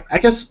I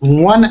guess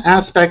one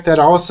aspect that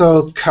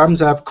also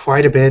comes up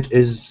quite a bit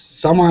is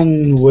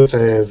someone with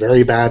a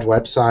very bad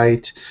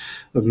website.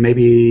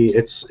 Maybe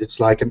it's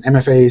like an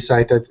MFA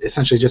site that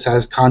essentially just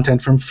has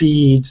content from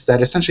feeds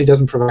that essentially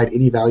doesn't provide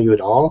any value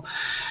at all.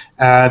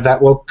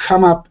 That will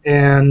come up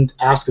and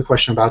ask a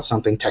question about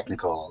something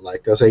technical.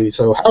 Like they'll say,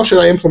 so how should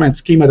I implement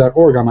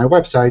schema.org on my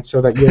website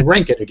so that you'll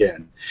rank it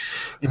again?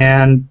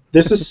 And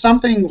this is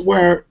something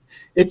where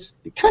it's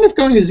kind of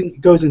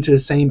goes into the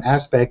same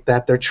aspect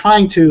that they're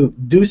trying to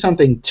do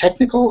something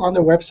technical on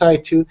their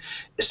website to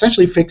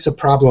essentially fix a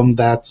problem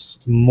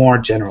that's more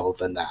general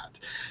than that.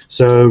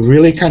 So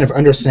really kind of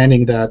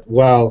understanding that,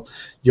 well,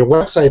 your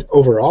website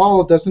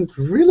overall doesn't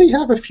really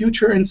have a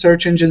future in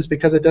search engines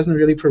because it doesn't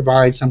really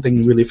provide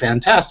something really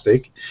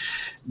fantastic.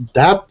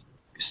 That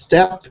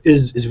step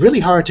is really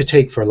hard to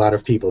take for a lot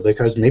of people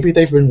because maybe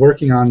they've been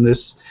working on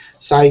this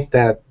site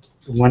that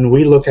when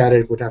we look at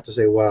it, would have to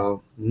say,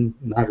 well,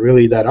 not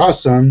really that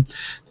awesome.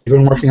 They've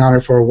been working on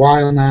it for a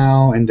while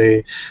now, and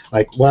they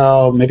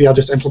well, maybe I'll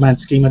just implement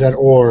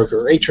schema.org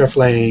or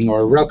hreflang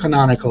or rel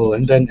canonical,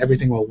 and then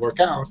everything will work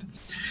out.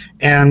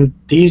 And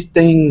these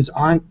things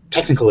aren't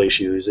technical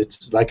issues.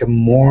 It's like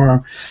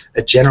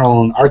a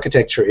general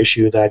architecture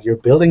issue that you're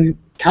building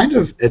kind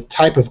of a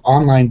type of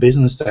online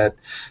business that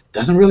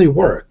doesn't really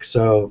work.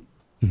 So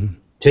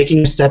taking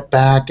a step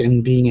back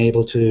and being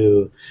able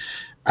to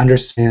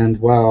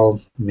understand, well,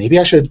 maybe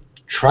I should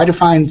try to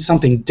find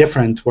something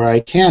different where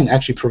I can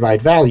actually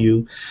provide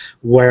value,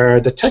 where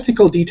the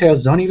technical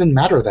details don't even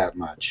matter that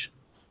much.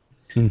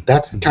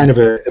 That's kind of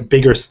a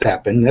bigger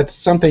step, and that's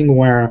something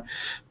where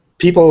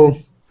people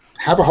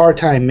have a hard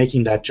time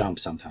making that jump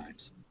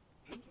sometimes.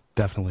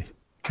 Definitely.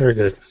 Very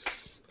good.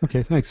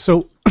 Okay, thanks.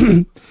 So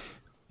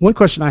one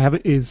question I have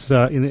is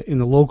in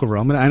the local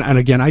realm, and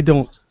again, I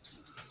don't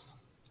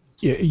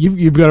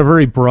you've got a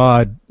very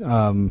broad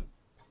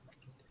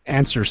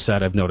answer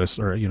set, I've noticed,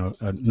 or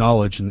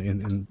knowledge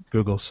in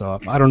Google. So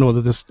I don't know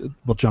whether this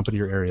will jump into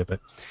your area, but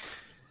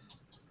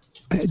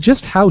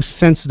just how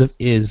sensitive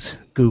is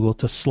Google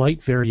to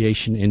slight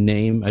variation in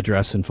name,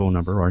 address, and phone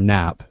number, or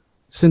NAP,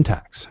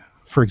 syntax?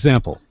 For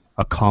example,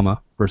 a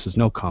comma versus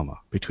no comma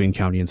between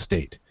county and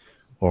state,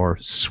 or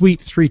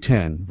suite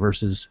 310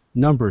 versus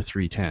number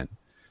 310.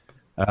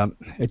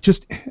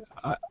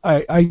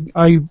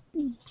 I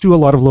do a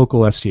lot of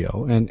local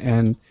SEO,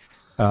 and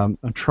I'm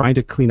trying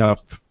to clean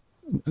up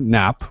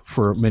NAP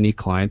for many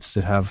clients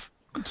that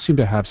seem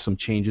to have some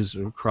changes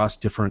across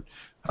different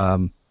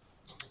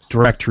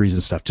directories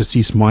and stuff, to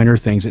see some minor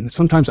things. And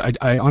sometimes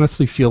I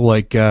honestly feel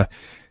like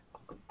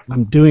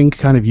I'm doing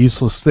kind of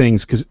useless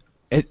things, because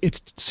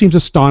it seems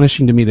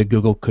astonishing to me that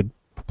Google could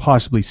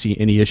possibly see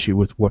any issue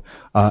with what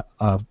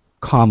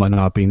comma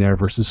not being there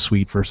versus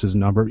suite versus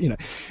number.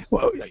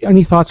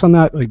 Any thoughts on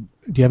that? Like,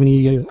 do you have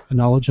any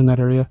knowledge in that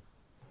area?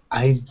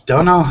 I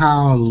don't know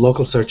how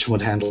local search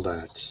would handle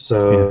that.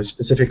 So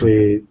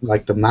specifically,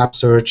 like the map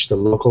search, the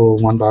local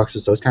one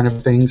boxes, those kind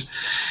of things.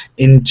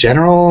 In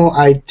general,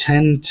 I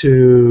tend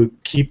to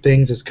keep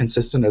things as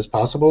consistent as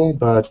possible,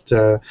 but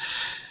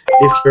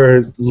if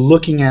you're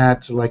looking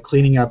at like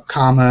cleaning up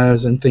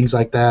commas and things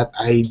like that,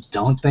 I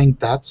don't think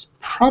that's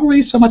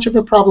probably so much of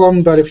a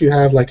problem. But if you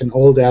have like an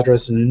old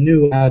address and a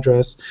new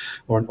address,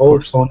 or an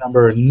old phone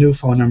number and a new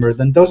phone number,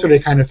 then those are the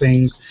kind of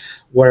things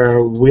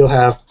where we'll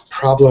have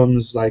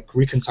problems like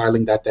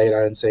reconciling that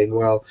data and saying,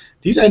 well,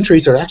 these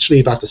entries are actually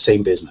about the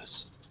same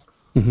business.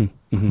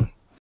 Mm-hmm, mm-hmm.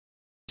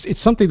 It's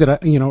something that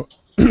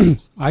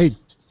I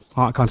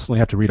constantly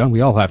have to read on.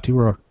 We all have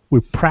to. We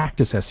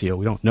practice SEO.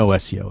 We don't know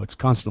SEO. It's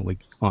constantly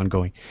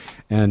ongoing,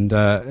 and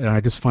I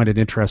just find it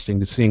interesting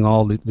to seeing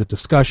all the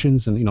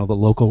discussions and the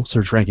local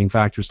search ranking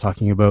factors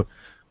talking about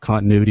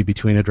continuity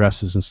between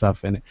addresses and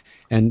stuff,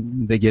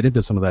 and they get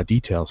into some of that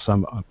detail.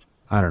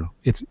 I don't know.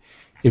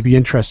 It'd be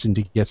interesting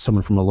to get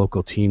someone from a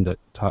local team that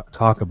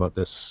talk about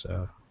this.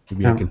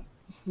 Maybe I can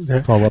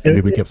follow up and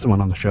maybe get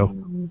someone on the show.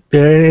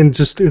 Yeah, and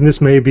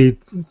this may be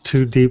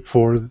too deep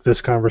for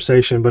this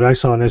conversation, but I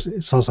saw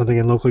something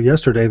in local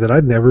yesterday that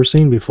I'd never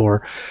seen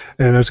before,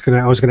 and I was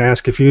gonna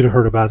ask if you'd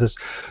heard about this.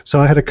 So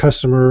I had a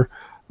customer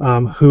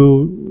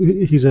who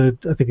I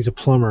think he's a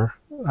plumber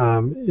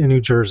in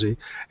New Jersey,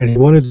 and he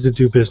wanted to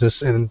do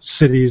business in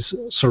cities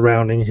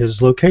surrounding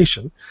his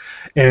location,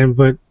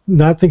 but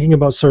not thinking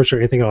about search or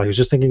anything at all. He was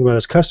just thinking about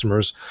his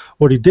customers.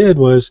 What he did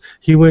was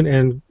he went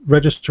and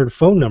registered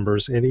phone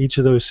numbers in each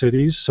of those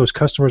cities, so his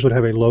customers would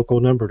have a local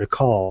number to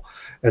call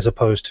as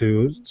opposed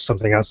to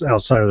something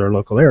outside of their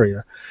local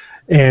area.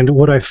 And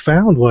what I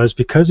found was,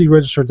 because he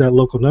registered that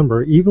local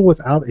number, even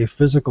without a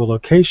physical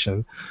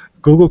location,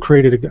 Google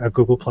created a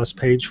Google Plus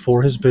page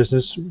for his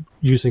business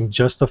using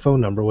just the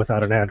phone number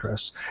without an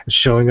address. It's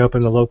showing up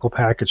in the local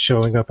pack. It's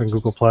showing up in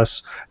Google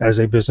Plus as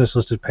a business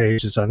listed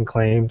page. It's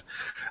unclaimed.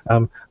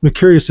 I'm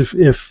curious if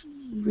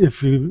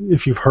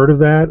you've heard of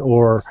that,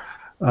 or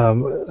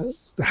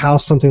how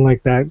something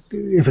like that,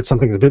 if it's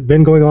something that's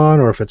been going on,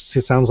 or if it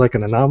sounds like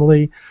an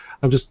anomaly.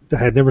 I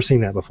had never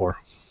seen that before.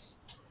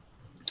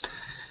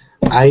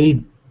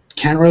 I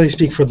can't really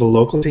speak for the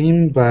local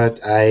team, but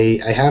I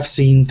have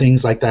seen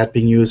things like that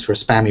being used for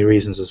spammy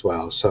reasons as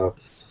well. So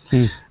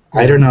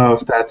I don't know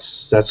if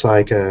that's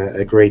like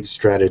a great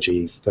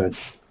strategy,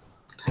 but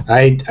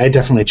I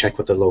definitely check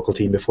with the local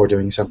team before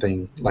doing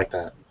something like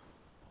that.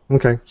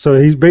 Okay, so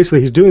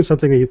he's doing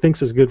something that he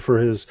thinks is good for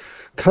his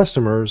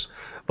customers,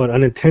 but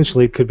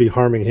unintentionally could be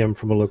harming him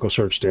from a local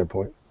search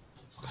standpoint.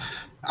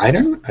 I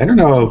don't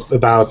know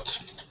about.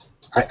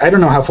 I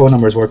don't know how phone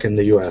numbers work in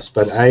the U.S.,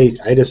 but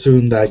I'd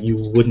assume that you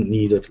wouldn't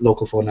need a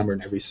local phone number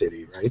in every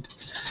city, right?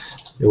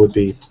 It would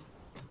be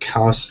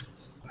cost.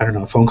 I don't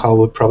know. A phone call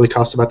would probably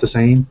cost about the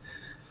same.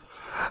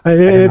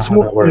 It's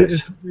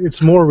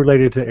more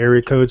related to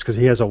area codes, because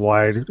he has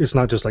it's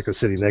not just like a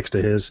city next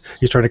to his.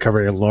 He's trying to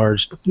cover a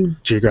large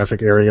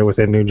geographic area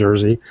within New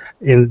Jersey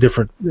in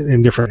different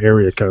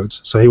area codes.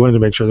 So he wanted to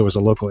make sure there was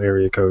a local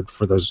area code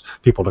for those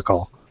people to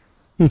call.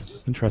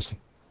 Interesting.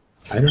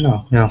 I don't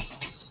know. Yeah.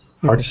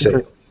 Hard to say.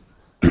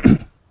 All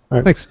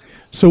right. Thanks.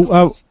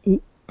 So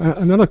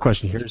another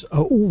question here is,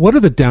 what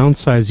are the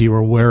downsides you are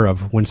aware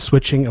of when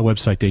switching a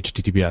website to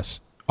HTTPS?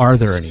 Are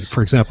there any?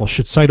 For example,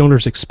 should site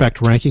owners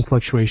expect ranking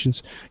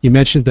fluctuations? You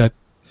mentioned that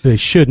they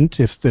shouldn't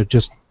if they're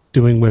just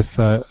doing with,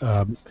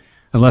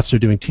 unless they're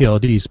doing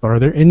TLDs, but are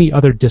there any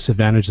other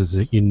disadvantages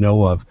that you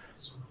know of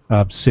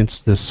since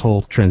this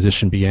whole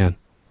transition began?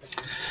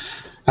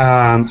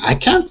 I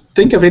can't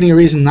think of any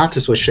reason not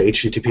to switch to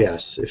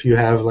HTTPS. If you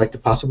have like the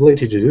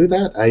possibility to do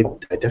that, I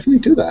definitely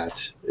do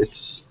that.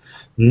 It's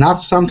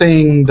not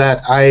something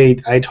that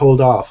I'd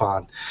hold off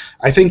on.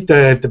 I think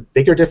the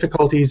bigger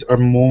difficulties are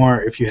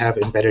more if you have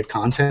embedded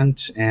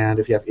content and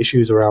if you have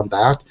issues around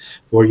that,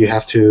 where you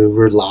have to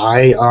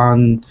rely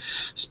on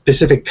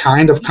specific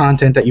kind of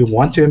content that you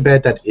want to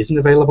embed that isn't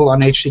available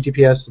on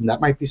HTTPS, and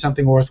that might be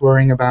something worth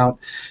worrying about.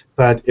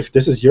 But if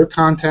this is your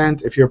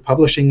content, if you're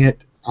publishing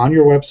it on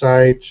your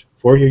website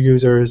for your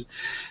users,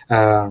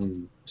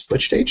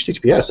 switch to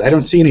HTTPS. I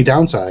don't see any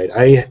downside.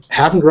 I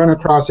haven't run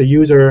across a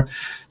user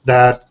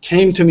that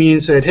came to me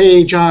and said,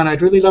 "Hey, John,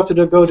 I'd really love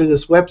to go to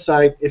this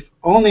website if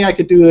only I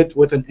could do it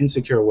with an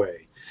insecure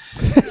way."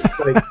 It's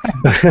like,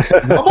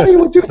 nobody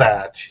would do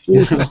that.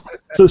 You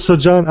know? So,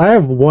 John, I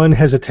have one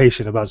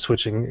hesitation about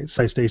switching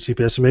sites to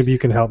HTTPS, and maybe you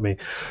can help me.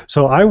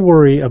 So I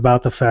worry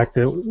about the fact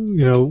that,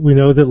 we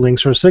know that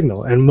links are a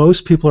signal, and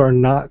most people are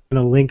not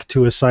going to link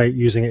to a site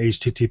using an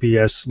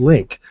HTTPS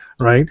link,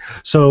 right?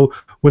 So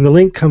when the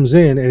link comes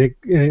in, and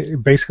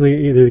it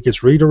basically either it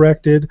gets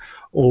redirected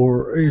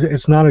or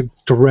it's not a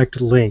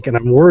direct link, and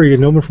I'm worried,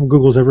 and no one from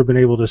Google's ever been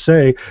able to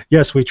say,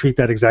 yes, we treat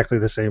that exactly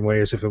the same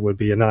way as if it would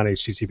be a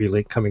non-HTTP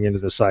link coming into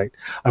the site.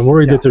 I'm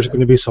worried that there's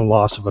going to be some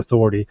loss of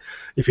authority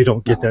if you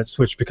don't get that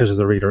switch because of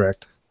the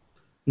redirect.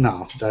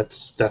 No,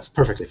 that's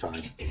perfectly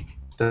fine.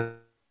 So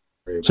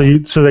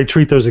they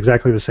treat those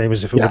exactly the same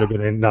as if it would have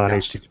been a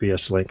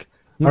non-HTTPS link.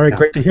 All right,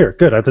 great to hear.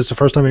 Good. That's the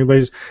first time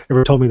anybody's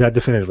ever told me that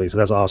definitively, so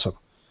that's awesome.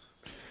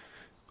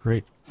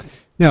 Great.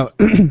 Now,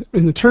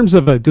 in terms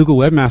of Google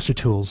Webmaster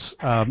Tools,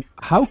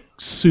 how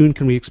soon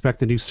can we expect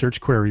the new search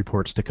query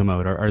reports to come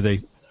out? Are they,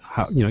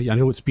 I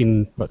know it's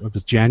been, it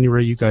was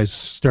January you guys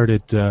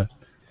started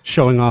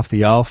showing off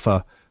the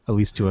alpha, at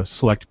least to a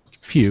select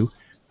few.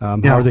 How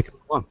are they coming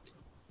along?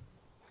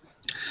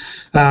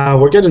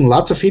 We're getting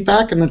lots of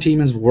feedback, and the team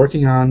is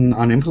working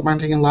on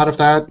implementing a lot of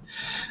that.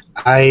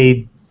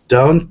 I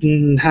don't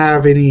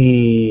have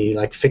any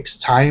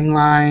fixed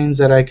timelines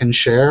that I can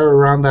share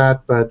around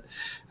that, but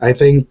I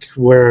think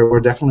we're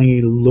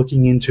definitely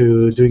looking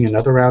into doing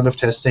another round of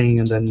testing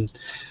and then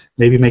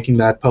maybe making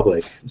that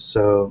public.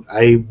 So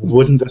I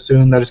wouldn't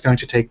assume that it's going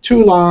to take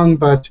too long,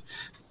 but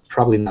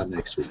probably not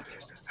next week.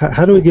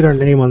 How do we get our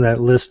name on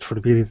that list for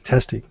the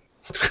testing?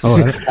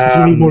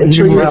 Make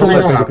sure you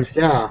sign up.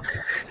 Yeah,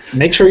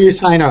 make sure you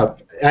sign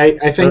up.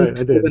 I think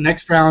for the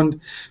next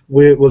round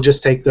we'll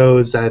just take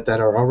those that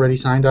are already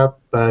signed up,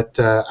 but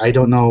I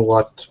don't know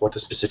what the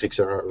specifics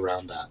are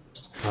around that.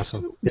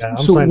 Awesome. Yeah,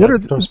 so what are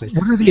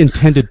the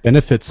intended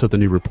benefits of the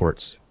new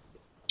reports?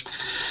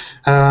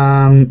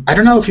 I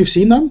don't know if you've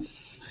seen them.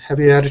 Have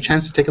you had a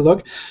chance to take a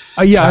look?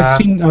 I've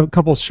seen a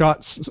couple of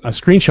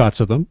screenshots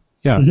of them.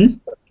 Yeah,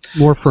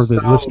 more for the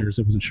listeners.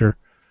 I wasn't sure.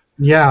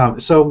 Yeah,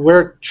 so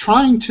we're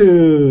trying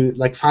to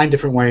find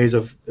different ways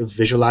of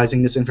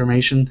visualizing this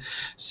information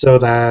so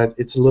that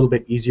it's a little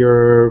bit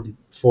easier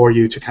for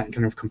you to kind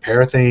of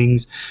compare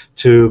things,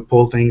 to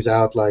pull things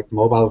out like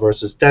mobile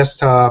versus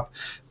desktop,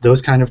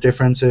 those kind of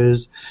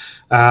differences.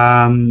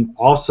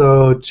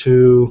 Also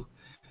to,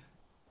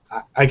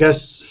 I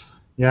guess,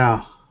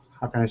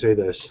 how can I say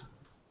this?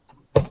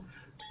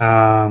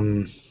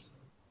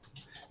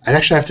 I'd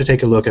actually have to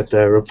take a look at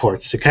the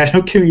reports to kind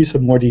of give you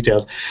some more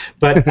details.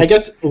 But I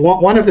guess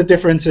one of the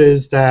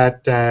differences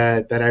that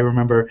I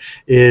remember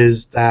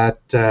is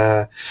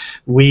that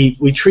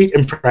we treat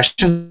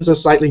impressions a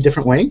slightly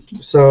different way.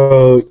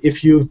 So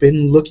if you've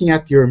been looking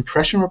at your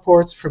impression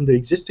reports from the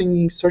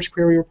existing search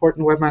query report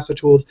in Webmaster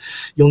Tools,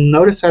 you'll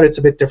notice that it's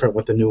a bit different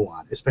with the new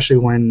one, especially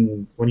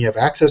when you have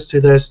access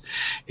to this,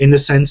 in the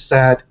sense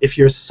that if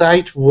your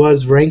site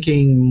was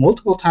ranking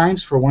multiple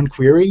times for one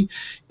query,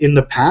 in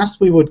the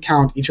past we would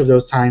count each of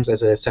those times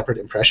as a separate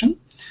impression.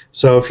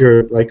 So if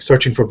you're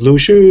searching for blue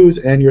shoes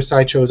and your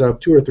site shows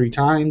up 2 or 3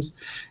 times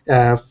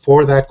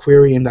for that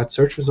query in that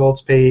search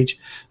results page,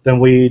 then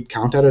we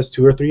count that as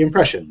 2 or 3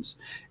 impressions.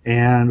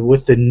 And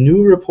with the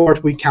new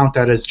report, we count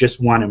that as just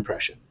 1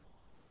 impression.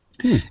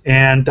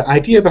 And the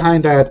idea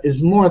behind that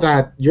is more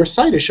that your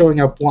site is showing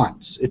up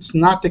once. It's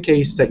not the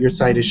case that your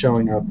site is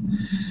showing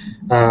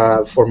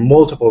up for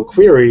multiple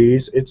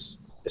queries. It's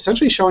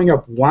essentially showing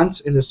up once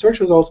in the search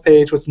results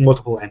page with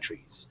multiple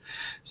entries.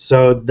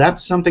 So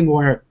that's something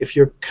where if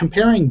you're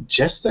comparing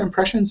just the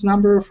impressions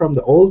number from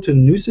the old to the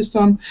new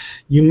system,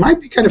 you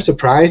might be kind of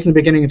surprised in the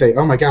beginning and think,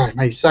 oh my god,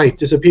 my site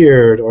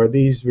disappeared, or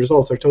these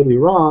results are totally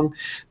wrong.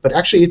 But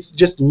actually it's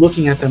just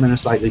looking at them in a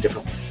slightly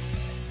different way.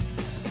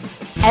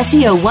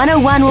 SEO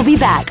 101 will be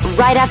back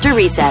right after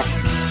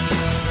recess.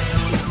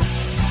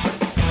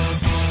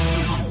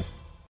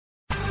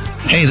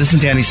 Hey, this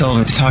is Danny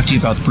Sullivan to talk to you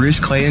about Bruce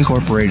Clay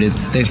Incorporated.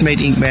 They've made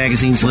Inc.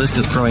 Magazine's list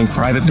of growing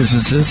private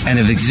businesses and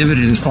have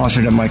exhibited and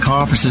sponsored at my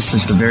conferences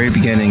since the very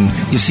beginning.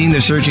 You've seen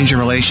their search engine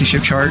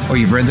relationship chart, or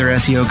you've read their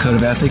SEO code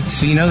of ethics,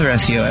 so you know they're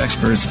SEO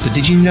experts. But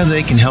did you know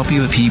they can help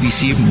you with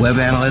PPC, web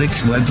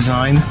analytics, web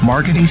design,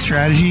 marketing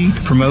strategy,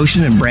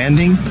 promotion, and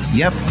branding?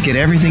 Yep, get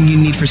everything you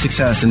need for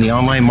success in the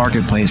online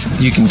marketplace.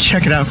 You can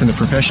check it out from the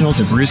professionals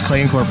at Bruce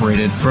Clay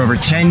Incorporated. For over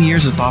 10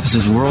 years with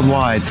offices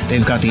worldwide,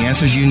 they've got the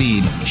answers you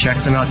need. Check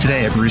them out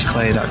today at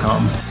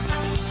bruceclay.com.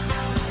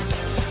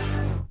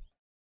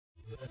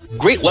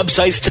 Great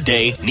websites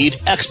today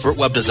need expert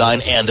web design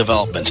and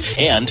development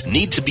and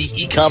need to be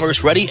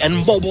e-commerce ready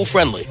and mobile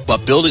friendly.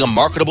 But building a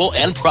marketable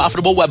and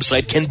profitable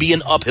website can be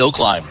an uphill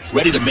climb.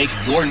 Ready to make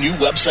your new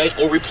website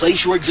or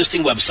replace your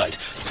existing website?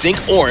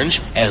 Think Orange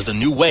as the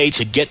new way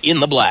to get in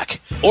the black.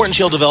 Orange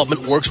Hill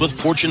Development works with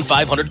Fortune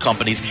 500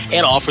 companies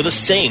and offer the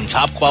same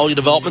top quality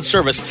development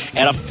service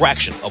at a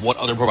fraction of what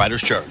other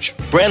providers charge.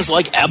 Brands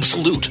like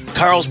Absolute,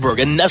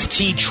 Carlsberg, and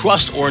Nestea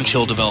trust Orange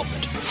Hill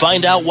Development.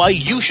 Find out why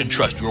you should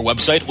trust your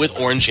website with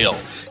Orange Hill.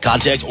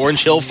 Contact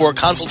Orange Hill for a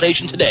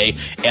consultation today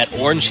at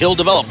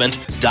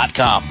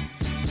orangehilldevelopment.com.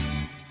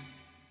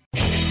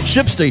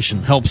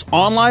 ShipStation helps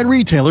online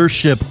retailers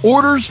ship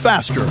orders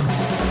faster.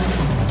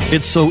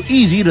 It's so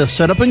easy to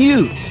set up and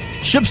use.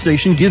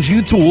 ShipStation gives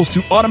you tools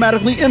to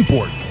automatically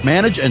import,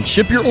 manage, and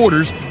ship your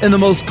orders in the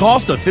most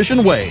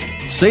cost-efficient way.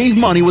 Save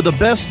money with the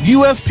best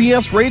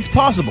USPS rates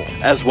possible,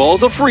 as well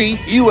as a free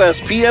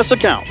USPS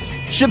account.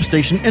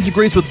 ShipStation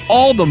integrates with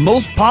all the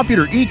most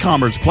popular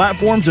e-commerce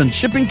platforms and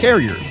shipping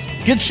carriers.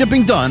 Get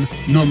shipping done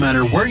no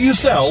matter where you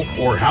sell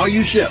or how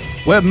you ship.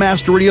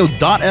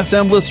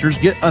 WebmasterRadio.fm listeners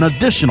get an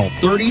additional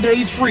 30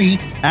 days free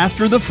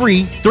after the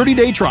free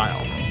 30-day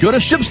trial. Go to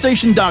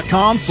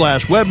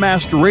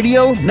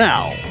ShipStation.com/WebmasterRadio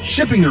now.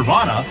 Shipping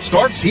Nirvana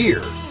starts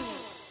here.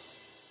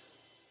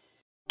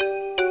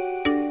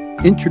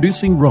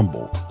 Introducing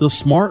Rumble, the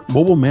smart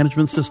mobile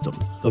management system,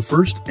 the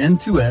first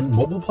end-to-end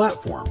mobile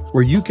platform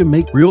where you can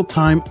make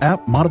real-time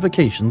app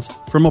modifications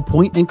from a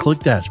point-and-click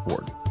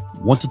dashboard.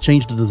 Want to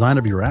change the design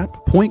of your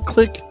app?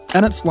 Point-click,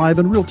 and it's live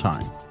in real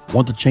time.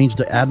 Want to change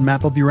the ad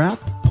map of your app?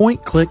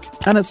 Point-click,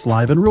 and it's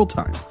live in real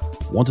time.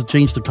 Want to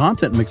change the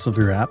content mix of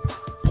your app?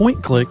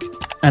 Point-click,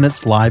 and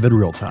it's live in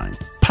real time.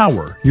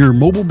 Power your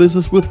mobile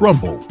business with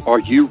Rumble.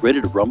 Are you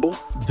ready to rumble?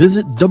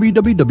 Visit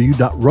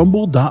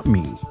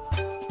www.rumble.me.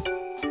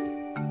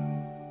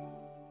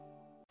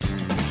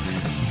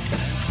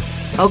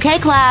 Okay,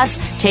 class,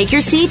 take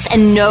your seats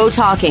and no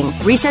talking.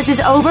 Recess is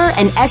over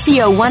and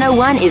SEO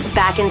 101 is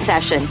back in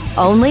session,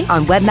 only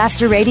on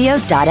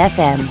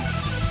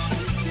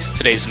webmasterradio.fm.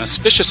 Today is an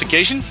auspicious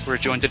occasion. We're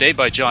joined today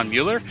by John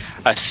Mueller,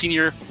 a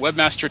senior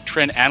webmaster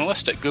trend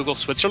analyst at Google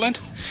Switzerland.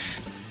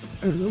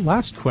 The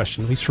last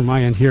question, at least from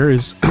my end here,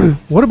 is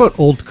what about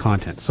old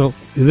content? So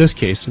in this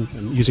case,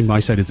 I'm using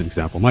my site as an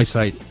example. My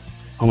site,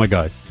 oh my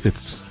God,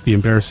 it's the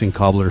embarrassing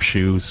cobbler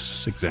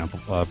shoes example.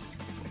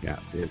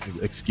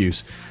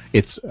 Excuse.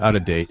 It's out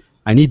of date.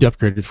 I need to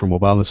upgrade it for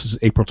mobile. This is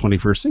April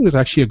 21st. I think it was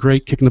actually a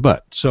great kick in the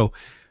butt. So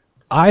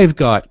I've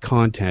got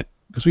content,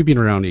 because we've been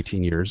around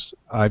 18 years,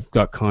 I've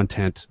got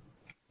content.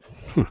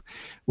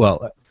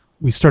 Well,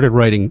 we started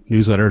writing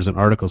newsletters and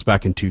articles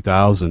back in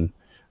 2000.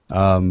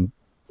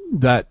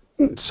 That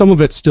some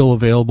of it's still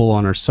available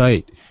on our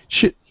site.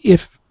 Do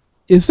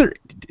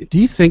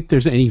you think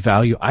there's any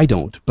value? I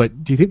don't,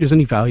 but do you think there's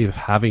any value of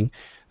having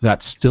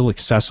that's still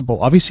accessible?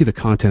 Obviously the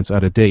content's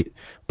out of date,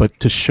 but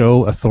to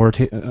show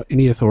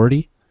any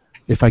authority,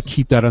 if I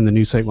keep that on the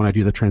new site when I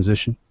do the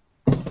transition?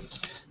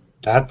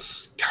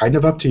 That's kind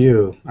of up to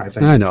you, I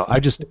think. I know. I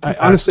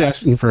honestly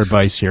asking for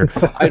advice here.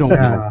 I don't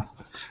know.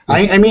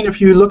 I mean, if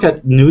you look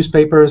at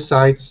newspaper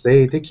sites,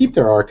 they keep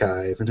their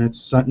archive, and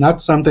it's not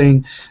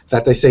something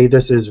that they say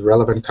this is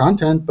relevant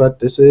content, but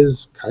this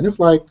is kind of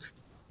like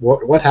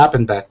what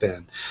happened back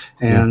then.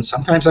 And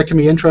sometimes that can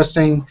be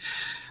interesting.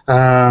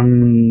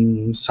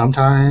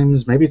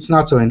 Sometimes maybe it's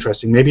not so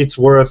interesting. Maybe it's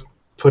worth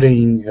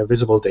putting a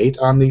visible date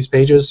on these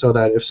pages so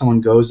that if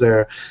someone goes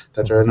there,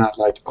 that they're not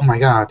like, oh my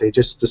God, they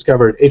just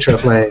discovered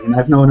hreflang, and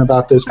I've known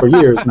about this for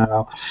years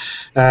now.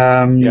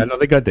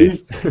 They got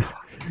dates.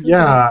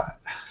 Yeah.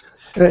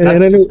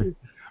 And I know,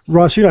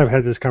 Ross, you and I have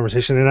had this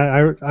conversation,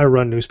 and I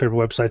run newspaper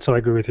websites, so I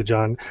agree with you,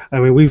 John. I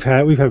mean, we've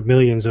had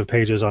millions of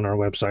pages on our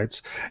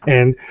websites,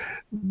 and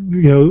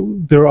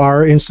there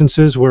are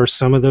instances where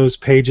some of those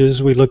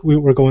pages we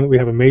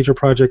have a major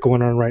project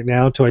going on right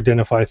now to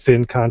identify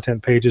thin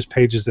content pages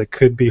that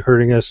could be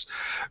hurting us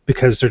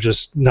because they're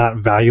just not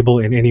valuable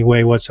in any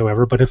way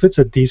whatsoever. But if it's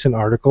a decent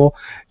article,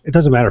 it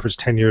doesn't matter if it's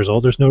 10 years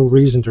old. There's no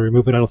reason to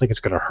remove it. I don't think it's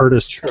going to hurt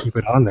us to keep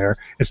it on there.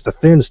 It's the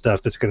thin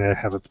stuff that's going to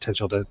have a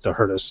potential to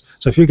hurt us.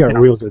 So if you've got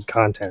real good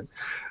content,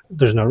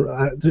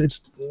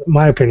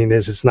 my opinion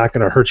is it's not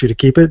going to hurt you to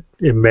keep it.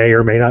 It may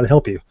or may not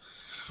help you.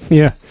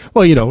 Yeah.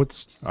 Well,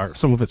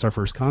 some of it's our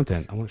first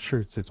content. I'm not sure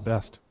it's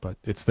best, but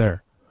it's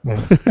there.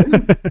 Yeah,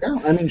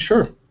 I mean,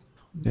 sure.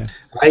 Yeah.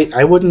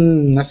 I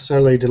wouldn't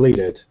necessarily delete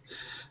it.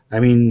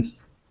 I mean,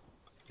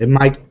 it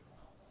might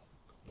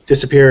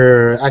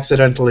disappear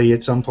accidentally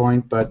at some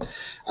point, but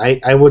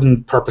I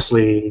wouldn't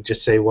purposely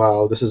just say,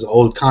 well, this is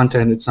old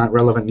content, it's not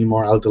relevant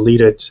anymore, I'll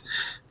delete it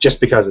just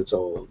because it's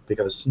old.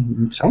 Because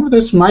some of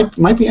this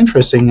might be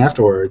interesting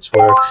afterwards,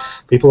 where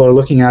people are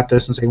looking at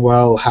this and saying,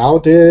 well, how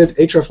did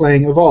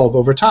hreflang evolve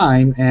over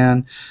time?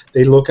 And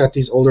they look at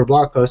these older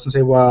blog posts and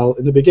say, well,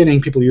 in the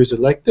beginning people used it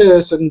like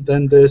this, and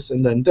then this,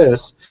 and then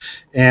this.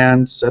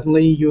 And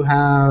suddenly you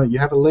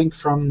have a link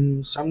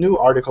from some new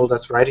article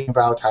that's writing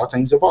about how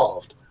things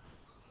evolved.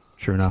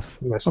 Sure enough.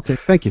 Yes. Okay,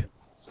 thank you.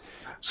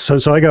 So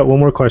I got one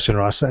more question,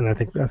 Ross, and I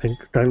think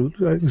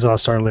that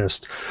exhausts our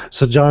list.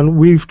 So John,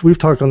 we've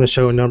talked on the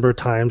show a number of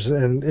times,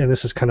 and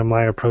this is kind of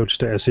my approach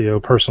to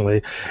SEO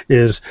personally,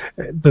 is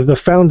the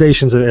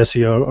foundations of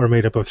SEO are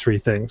made up of three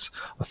things: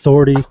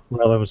 authority,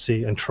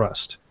 relevancy, and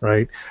trust,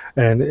 right?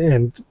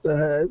 And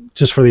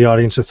just for the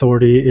audience,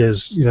 authority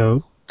is, you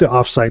know, the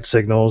offsite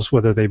signals,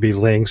 whether they be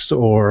links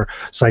or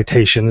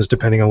citations,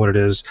 depending on what it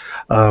is.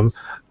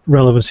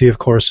 Relevancy, of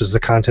course, is the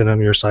content on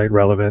your site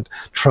relevant.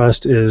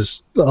 Trust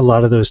is a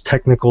lot of those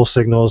technical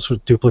signals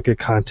with duplicate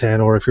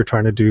content, or if you're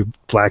trying to do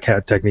black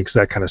hat techniques,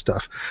 that kind of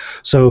stuff.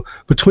 So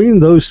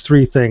between those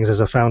three things as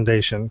a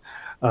foundation,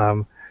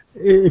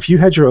 if you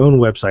had your own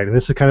website, and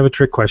this is kind of a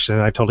trick question,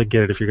 and I totally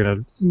get it if you're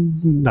going to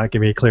not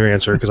give me a clear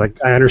answer, because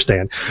I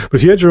understand. But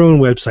if you had your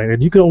own website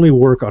and you could only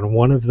work on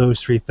one of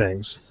those three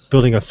things,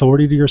 building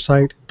authority to your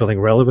site, building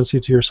relevancy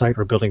to your site,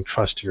 or building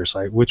trust to your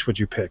site, which would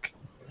you pick?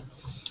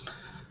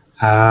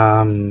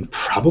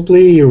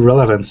 Probably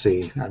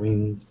relevancy. I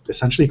mean,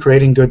 essentially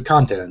creating good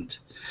content.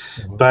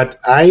 Mm-hmm. But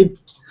I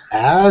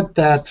add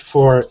that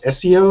for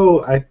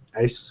SEO,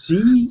 I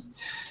see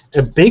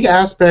a big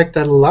aspect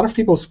that a lot of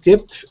people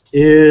skip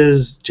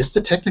is just the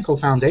technical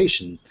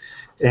foundation.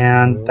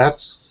 And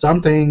that's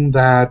something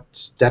that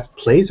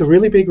plays a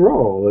really big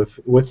role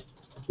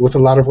with a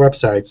lot of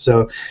websites.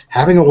 So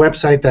having a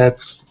website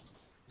that's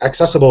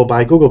accessible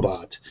by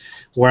Googlebot,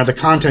 where the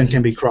content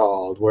can be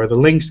crawled, where the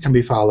links can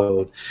be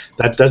followed,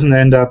 that doesn't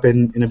end up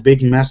in a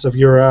big mess of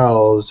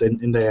URLs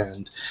in the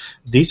end.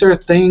 These are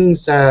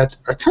things that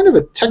are kind of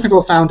a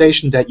technical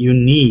foundation that you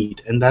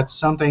need, and that's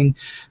something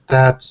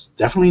that's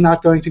definitely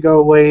not going to go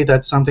away.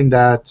 That's something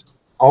that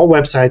all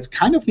websites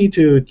kind of need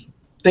to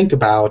think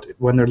about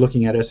when they're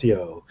looking at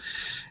SEO.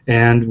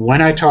 And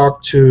when I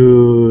talk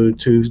to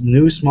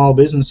new small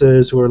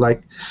businesses who are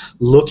like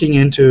looking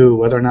into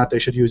whether or not they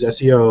should use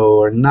SEO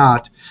or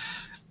not,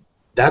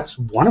 that's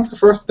one of the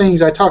first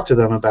things I talk to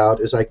them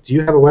about is like, do you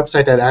have a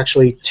website that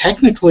actually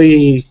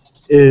technically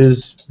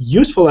is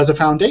useful as a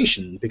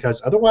foundation?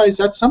 Because otherwise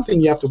that's something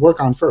you have to work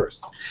on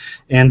first.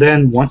 And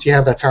then once you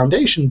have that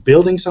foundation,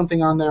 building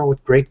something on there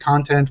with great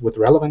content, with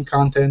relevant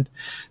content,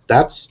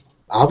 that's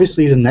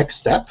obviously the next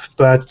step.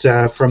 But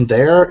from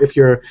there, if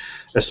you're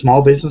a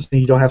small business and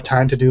you don't have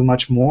time to do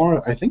much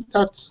more, I think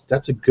that's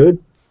a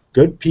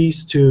good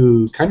piece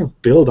to kind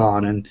of build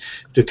on and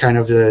to kind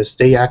of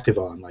stay active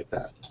on like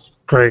that.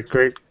 Great,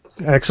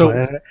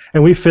 excellent.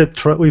 And we fit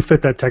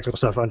that technical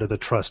stuff under the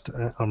trust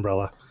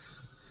umbrella.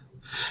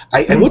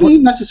 I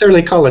wouldn't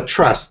necessarily call it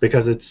trust,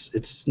 because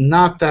it's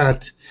not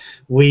that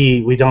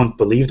we don't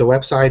believe the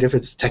website if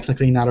it's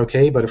technically not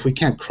okay, but if we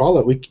can't crawl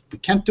it, we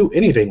can't do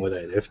anything with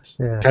it. If it's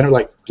kind of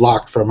like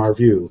blocked from our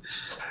view.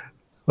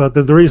 Well,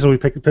 the reason we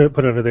put it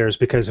under there is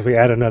because if we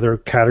add another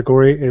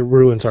category, it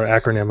ruins our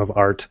acronym of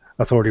ART,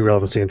 authority,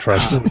 relevancy, and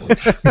trust.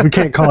 We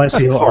can't call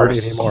SEO ART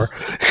anymore.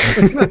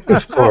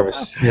 Of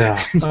course,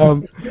 yeah.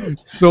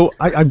 So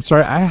I'm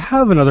sorry, I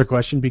have another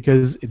question,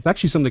 because it's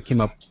actually something that came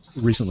up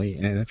recently,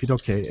 and if it's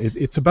okay,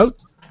 it's about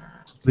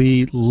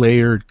the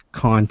layered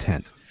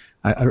content.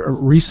 I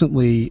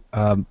recently,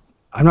 I'm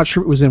not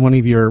sure it was in one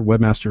of your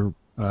Webmaster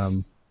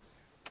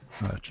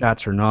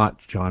chats or not,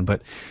 John,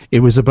 but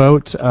it was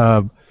about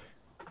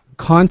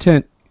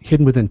content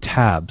hidden within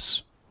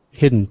tabs,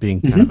 hidden being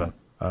kind of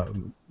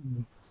I'm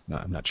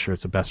not sure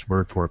it's the best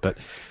word for it, but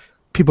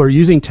people are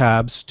using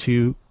tabs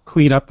to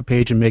clean up the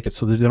page and make it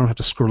so that they don't have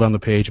to scroll down the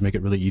page and make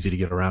it really easy to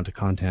get around to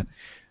content.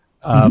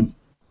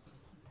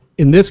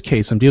 In this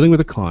case, I'm dealing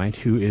with a client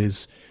who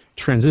is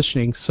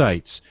transitioning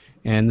sites,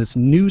 and this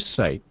new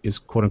site is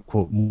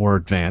quote-unquote more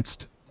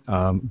advanced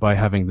by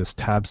having this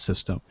tab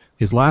system.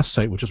 His last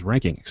site, which is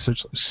ranking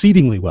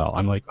exceedingly well,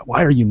 I'm like,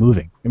 why are you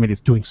moving? I mean, it's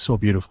doing so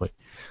beautifully.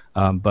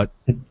 But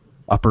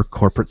upper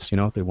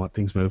corporates, they want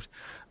things moved,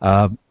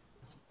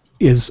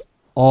 is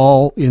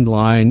all in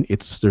line.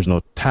 There's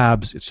no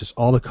tabs. It's just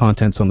all the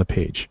content's on the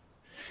page.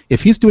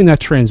 If he's doing that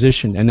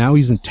transition and now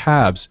he's in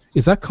tabs,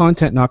 is that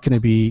content not going to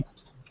be,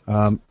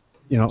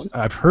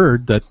 I've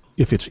heard that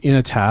if it's in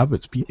a tab,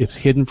 it's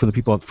hidden from the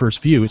people at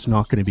first view. It's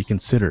not going to be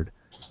considered.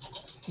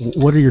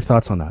 What are your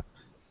thoughts on that?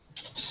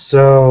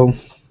 So,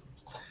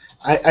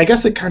 I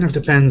guess it kind of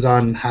depends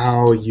on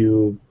how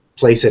you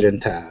place it in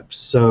tabs.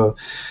 So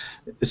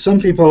some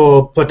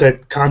people put their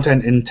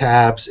content in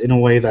tabs in a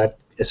way that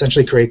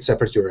essentially creates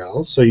separate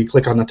URLs. So you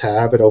click on a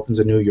tab, it opens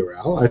a new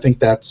URL. I think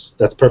that's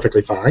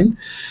perfectly fine.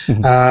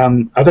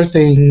 Other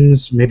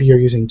things, maybe you're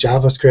using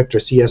JavaScript or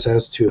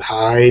CSS to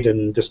hide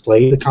and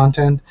display the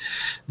content.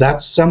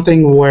 That's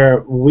something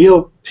where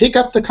we'll pick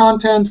up the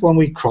content when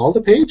we crawl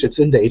the page. It's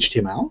in the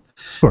HTML.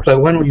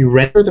 But when we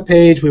render the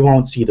page, we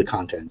won't see the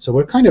content. So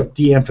we'll kind of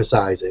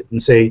de-emphasize it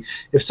and say,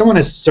 if someone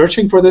is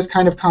searching for this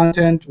kind of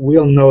content,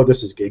 we'll know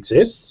this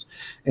exists.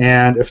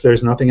 And if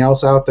there's nothing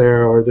else out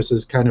there, or this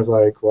is kind of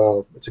like,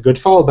 well, it's a good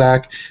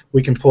fallback,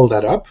 we can pull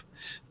that up.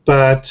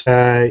 But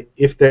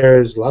if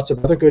there's lots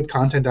of other good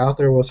content out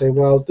there, we'll say,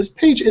 well, this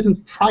page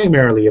isn't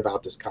primarily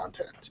about this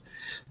content.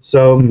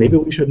 So maybe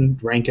we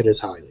shouldn't rank it as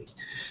highly.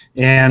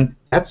 And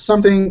that's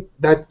something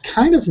that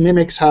kind of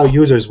mimics how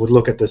users would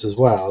look at this as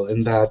well,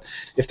 in that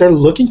if they're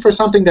looking for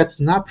something that's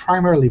not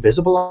primarily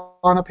visible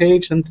on a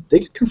page, then they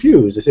get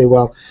confused. They say,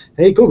 well,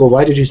 hey, Google,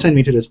 why did you send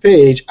me to this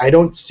page? I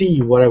don't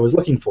see what I was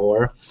looking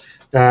for,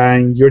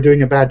 and you're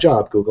doing a bad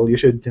job, Google. You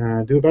should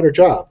do a better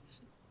job.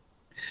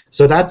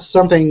 So that's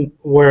something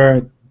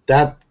where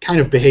that kind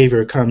of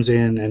behavior comes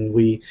in, and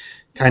we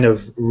kind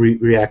of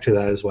react to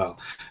that as well.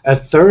 A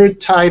third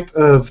type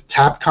of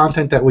tab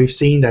content that we've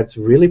seen that's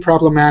really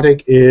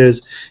problematic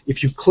is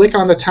if you click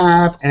on the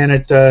tab and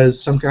it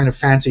does some kind of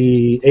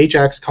fancy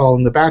AJAX call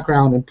in the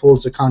background and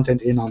pulls the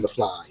content in on the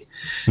fly.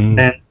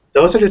 And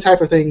those are the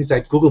type of things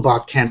that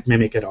Googlebot can't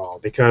mimic at all,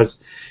 because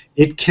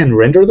it can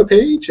render the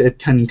page, it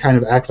can kind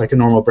of act like a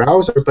normal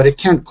browser, but it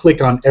can't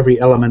click on every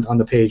element on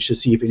the page to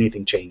see if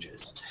anything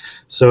changes.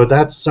 So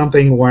that's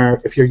something where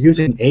if you're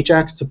using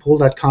AJAX to pull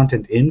that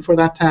content in for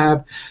that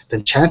tab,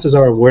 then chances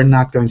are we're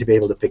not going to be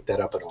able to pick that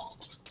up at all.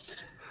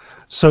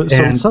 So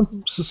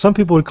some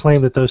people would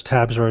claim that those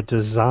tabs are a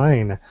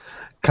design,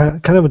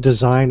 kind of a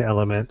design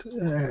element,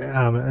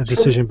 a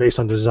decision based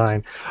on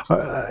design.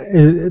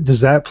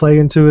 Does that play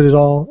into it at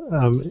all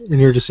in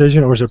your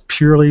decision, or is it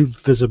purely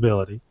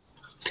visibility?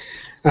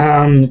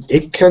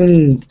 It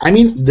can, I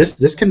mean,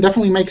 this can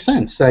definitely make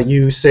sense, that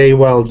you say,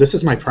 well, this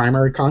is my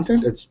primary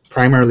content, it's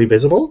primarily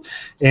visible,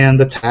 and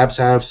the tabs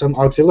have some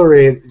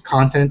auxiliary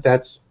content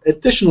that's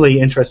additionally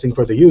interesting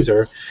for the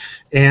user.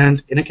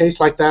 And in a case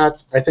like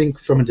that, I think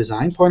from a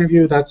design point of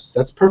view,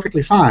 that's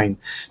perfectly fine.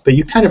 But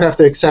you kind of have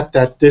to accept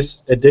that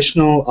this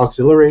additional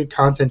auxiliary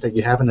content that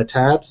you have in the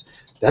tabs,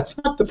 that's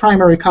not the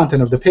primary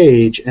content of the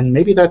page, and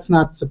maybe that's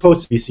not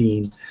supposed to be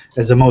seen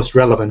as the most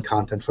relevant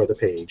content for the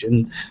page.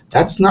 And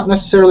that's not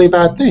necessarily a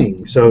bad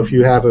thing. So if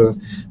you have a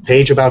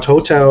page about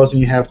hotels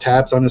and you have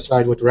tabs on the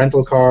side with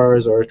rental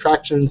cars or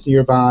attractions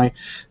nearby,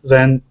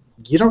 then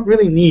you don't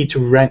really need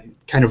to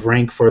kind of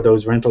rank for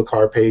those rental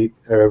car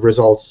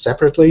results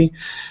separately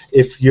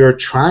if you're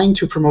trying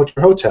to promote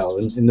your hotel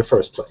in the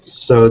first place.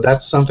 So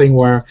that's something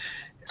where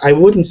I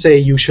wouldn't say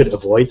you should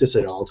avoid this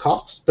at all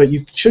costs, but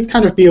you should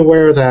kind of be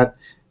aware that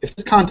if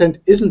this content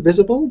isn't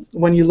visible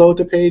when you load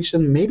the page,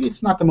 then maybe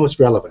it's not the most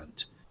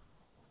relevant.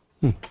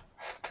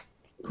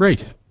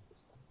 Great.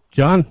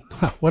 John,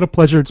 what a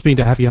pleasure it's been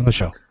to have you on the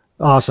show.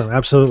 Awesome.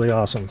 Absolutely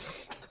awesome.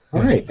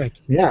 All right.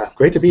 Yeah,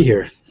 great to be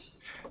here.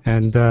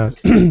 And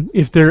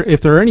if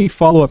there are any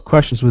follow-up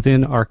questions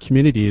within our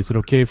community, is it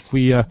okay if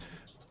we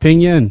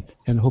ping you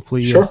and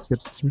hopefully Sure. get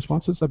some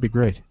responses? That'd be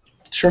great.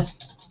 Sure.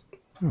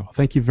 Oh,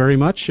 thank you very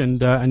much.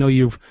 And I know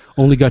you've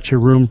only got your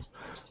room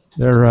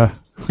there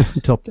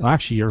until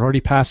actually you're already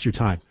past your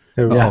time.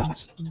 Yeah. Are we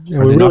they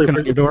really knocking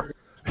on your door?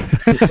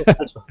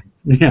 That's fine.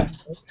 Yeah.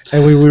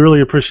 And we really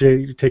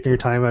appreciate you taking your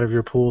time out of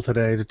your pool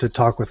today to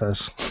talk with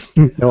us.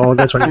 Oh,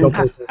 that's right.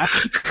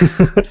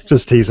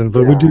 Just teasing,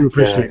 but we do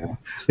appreciate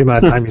the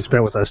amount of time you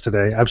spent with us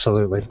today.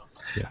 Absolutely.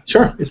 Yeah.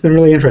 Sure. It's been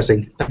really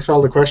interesting. Thanks for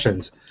all the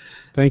questions.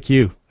 Thank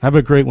you. Have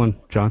a great one,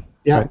 John.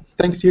 Yeah.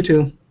 Thanks, you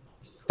too.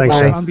 Thanks,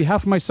 Bye. John. On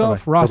behalf of myself,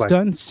 Bye-bye. Ross Bye-bye.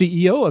 Dunn,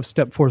 CEO of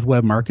Stepforth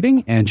Web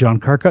Marketing, and John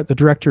Carcutt, the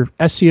Director of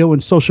SEO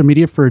and Social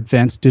Media for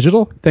Advanced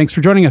Digital, thanks for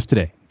joining us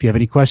today. If you have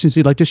any questions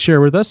you'd like to share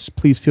with us,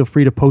 please feel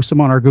free to post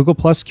them on our Google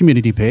Plus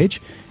community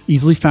page,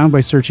 easily found by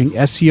searching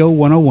SEO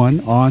 101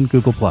 on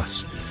Google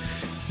Plus.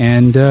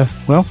 And,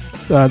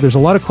 there's a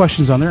lot of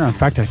questions on there. In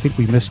fact, I think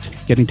we missed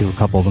getting to a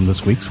couple of them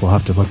this week, so we'll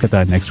have to look at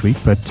that next week.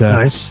 But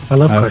Nice. I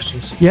love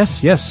questions.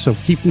 Yes. So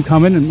keep them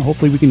coming, and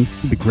hopefully it'd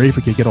be great if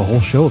we could get a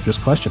whole show of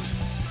just questions.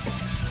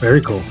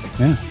 Very cool.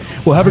 Yeah.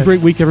 Well, have a great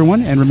week,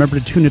 everyone, and remember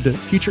to tune into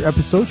future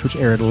episodes, which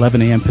air at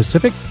 11 a.m.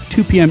 Pacific,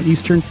 2 p.m.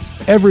 Eastern,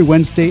 every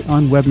Wednesday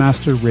on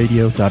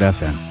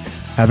webmasterradio.fm.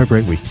 Have a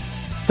great week.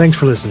 Thanks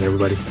for listening,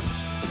 everybody.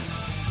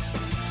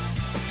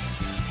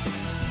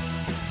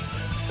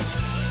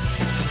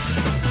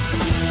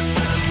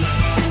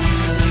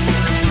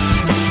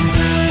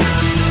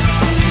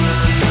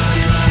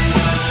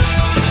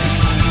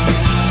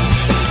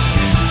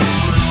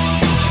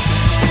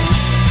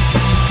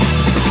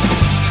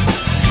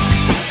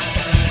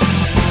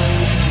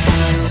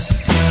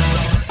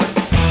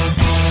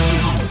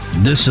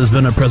 This has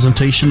been a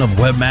presentation of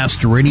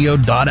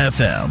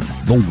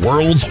WebmasterRadio.fm, the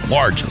world's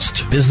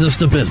largest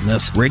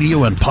business-to-business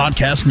radio and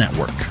podcast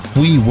network.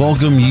 We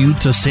welcome you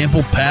to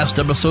sample past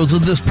episodes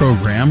of this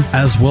program,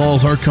 as well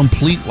as our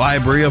complete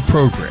library of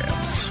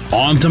programs,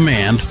 on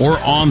demand or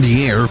on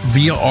the air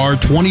via our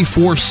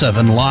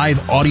 24/7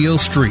 live audio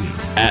stream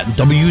at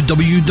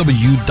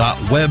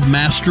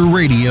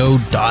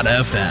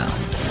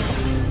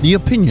www.webmasterradio.fm. The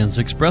opinions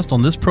expressed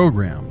on this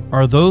program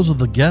are those of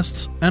the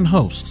guests and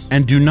hosts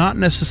and do not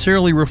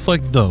necessarily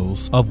reflect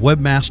those of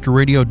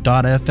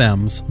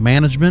WebmasterRadio.fm's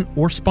management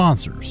or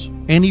sponsors.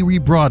 Any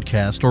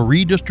rebroadcast or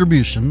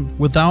redistribution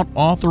without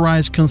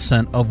authorized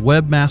consent of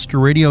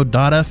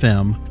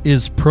WebmasterRadio.fm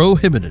is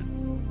prohibited.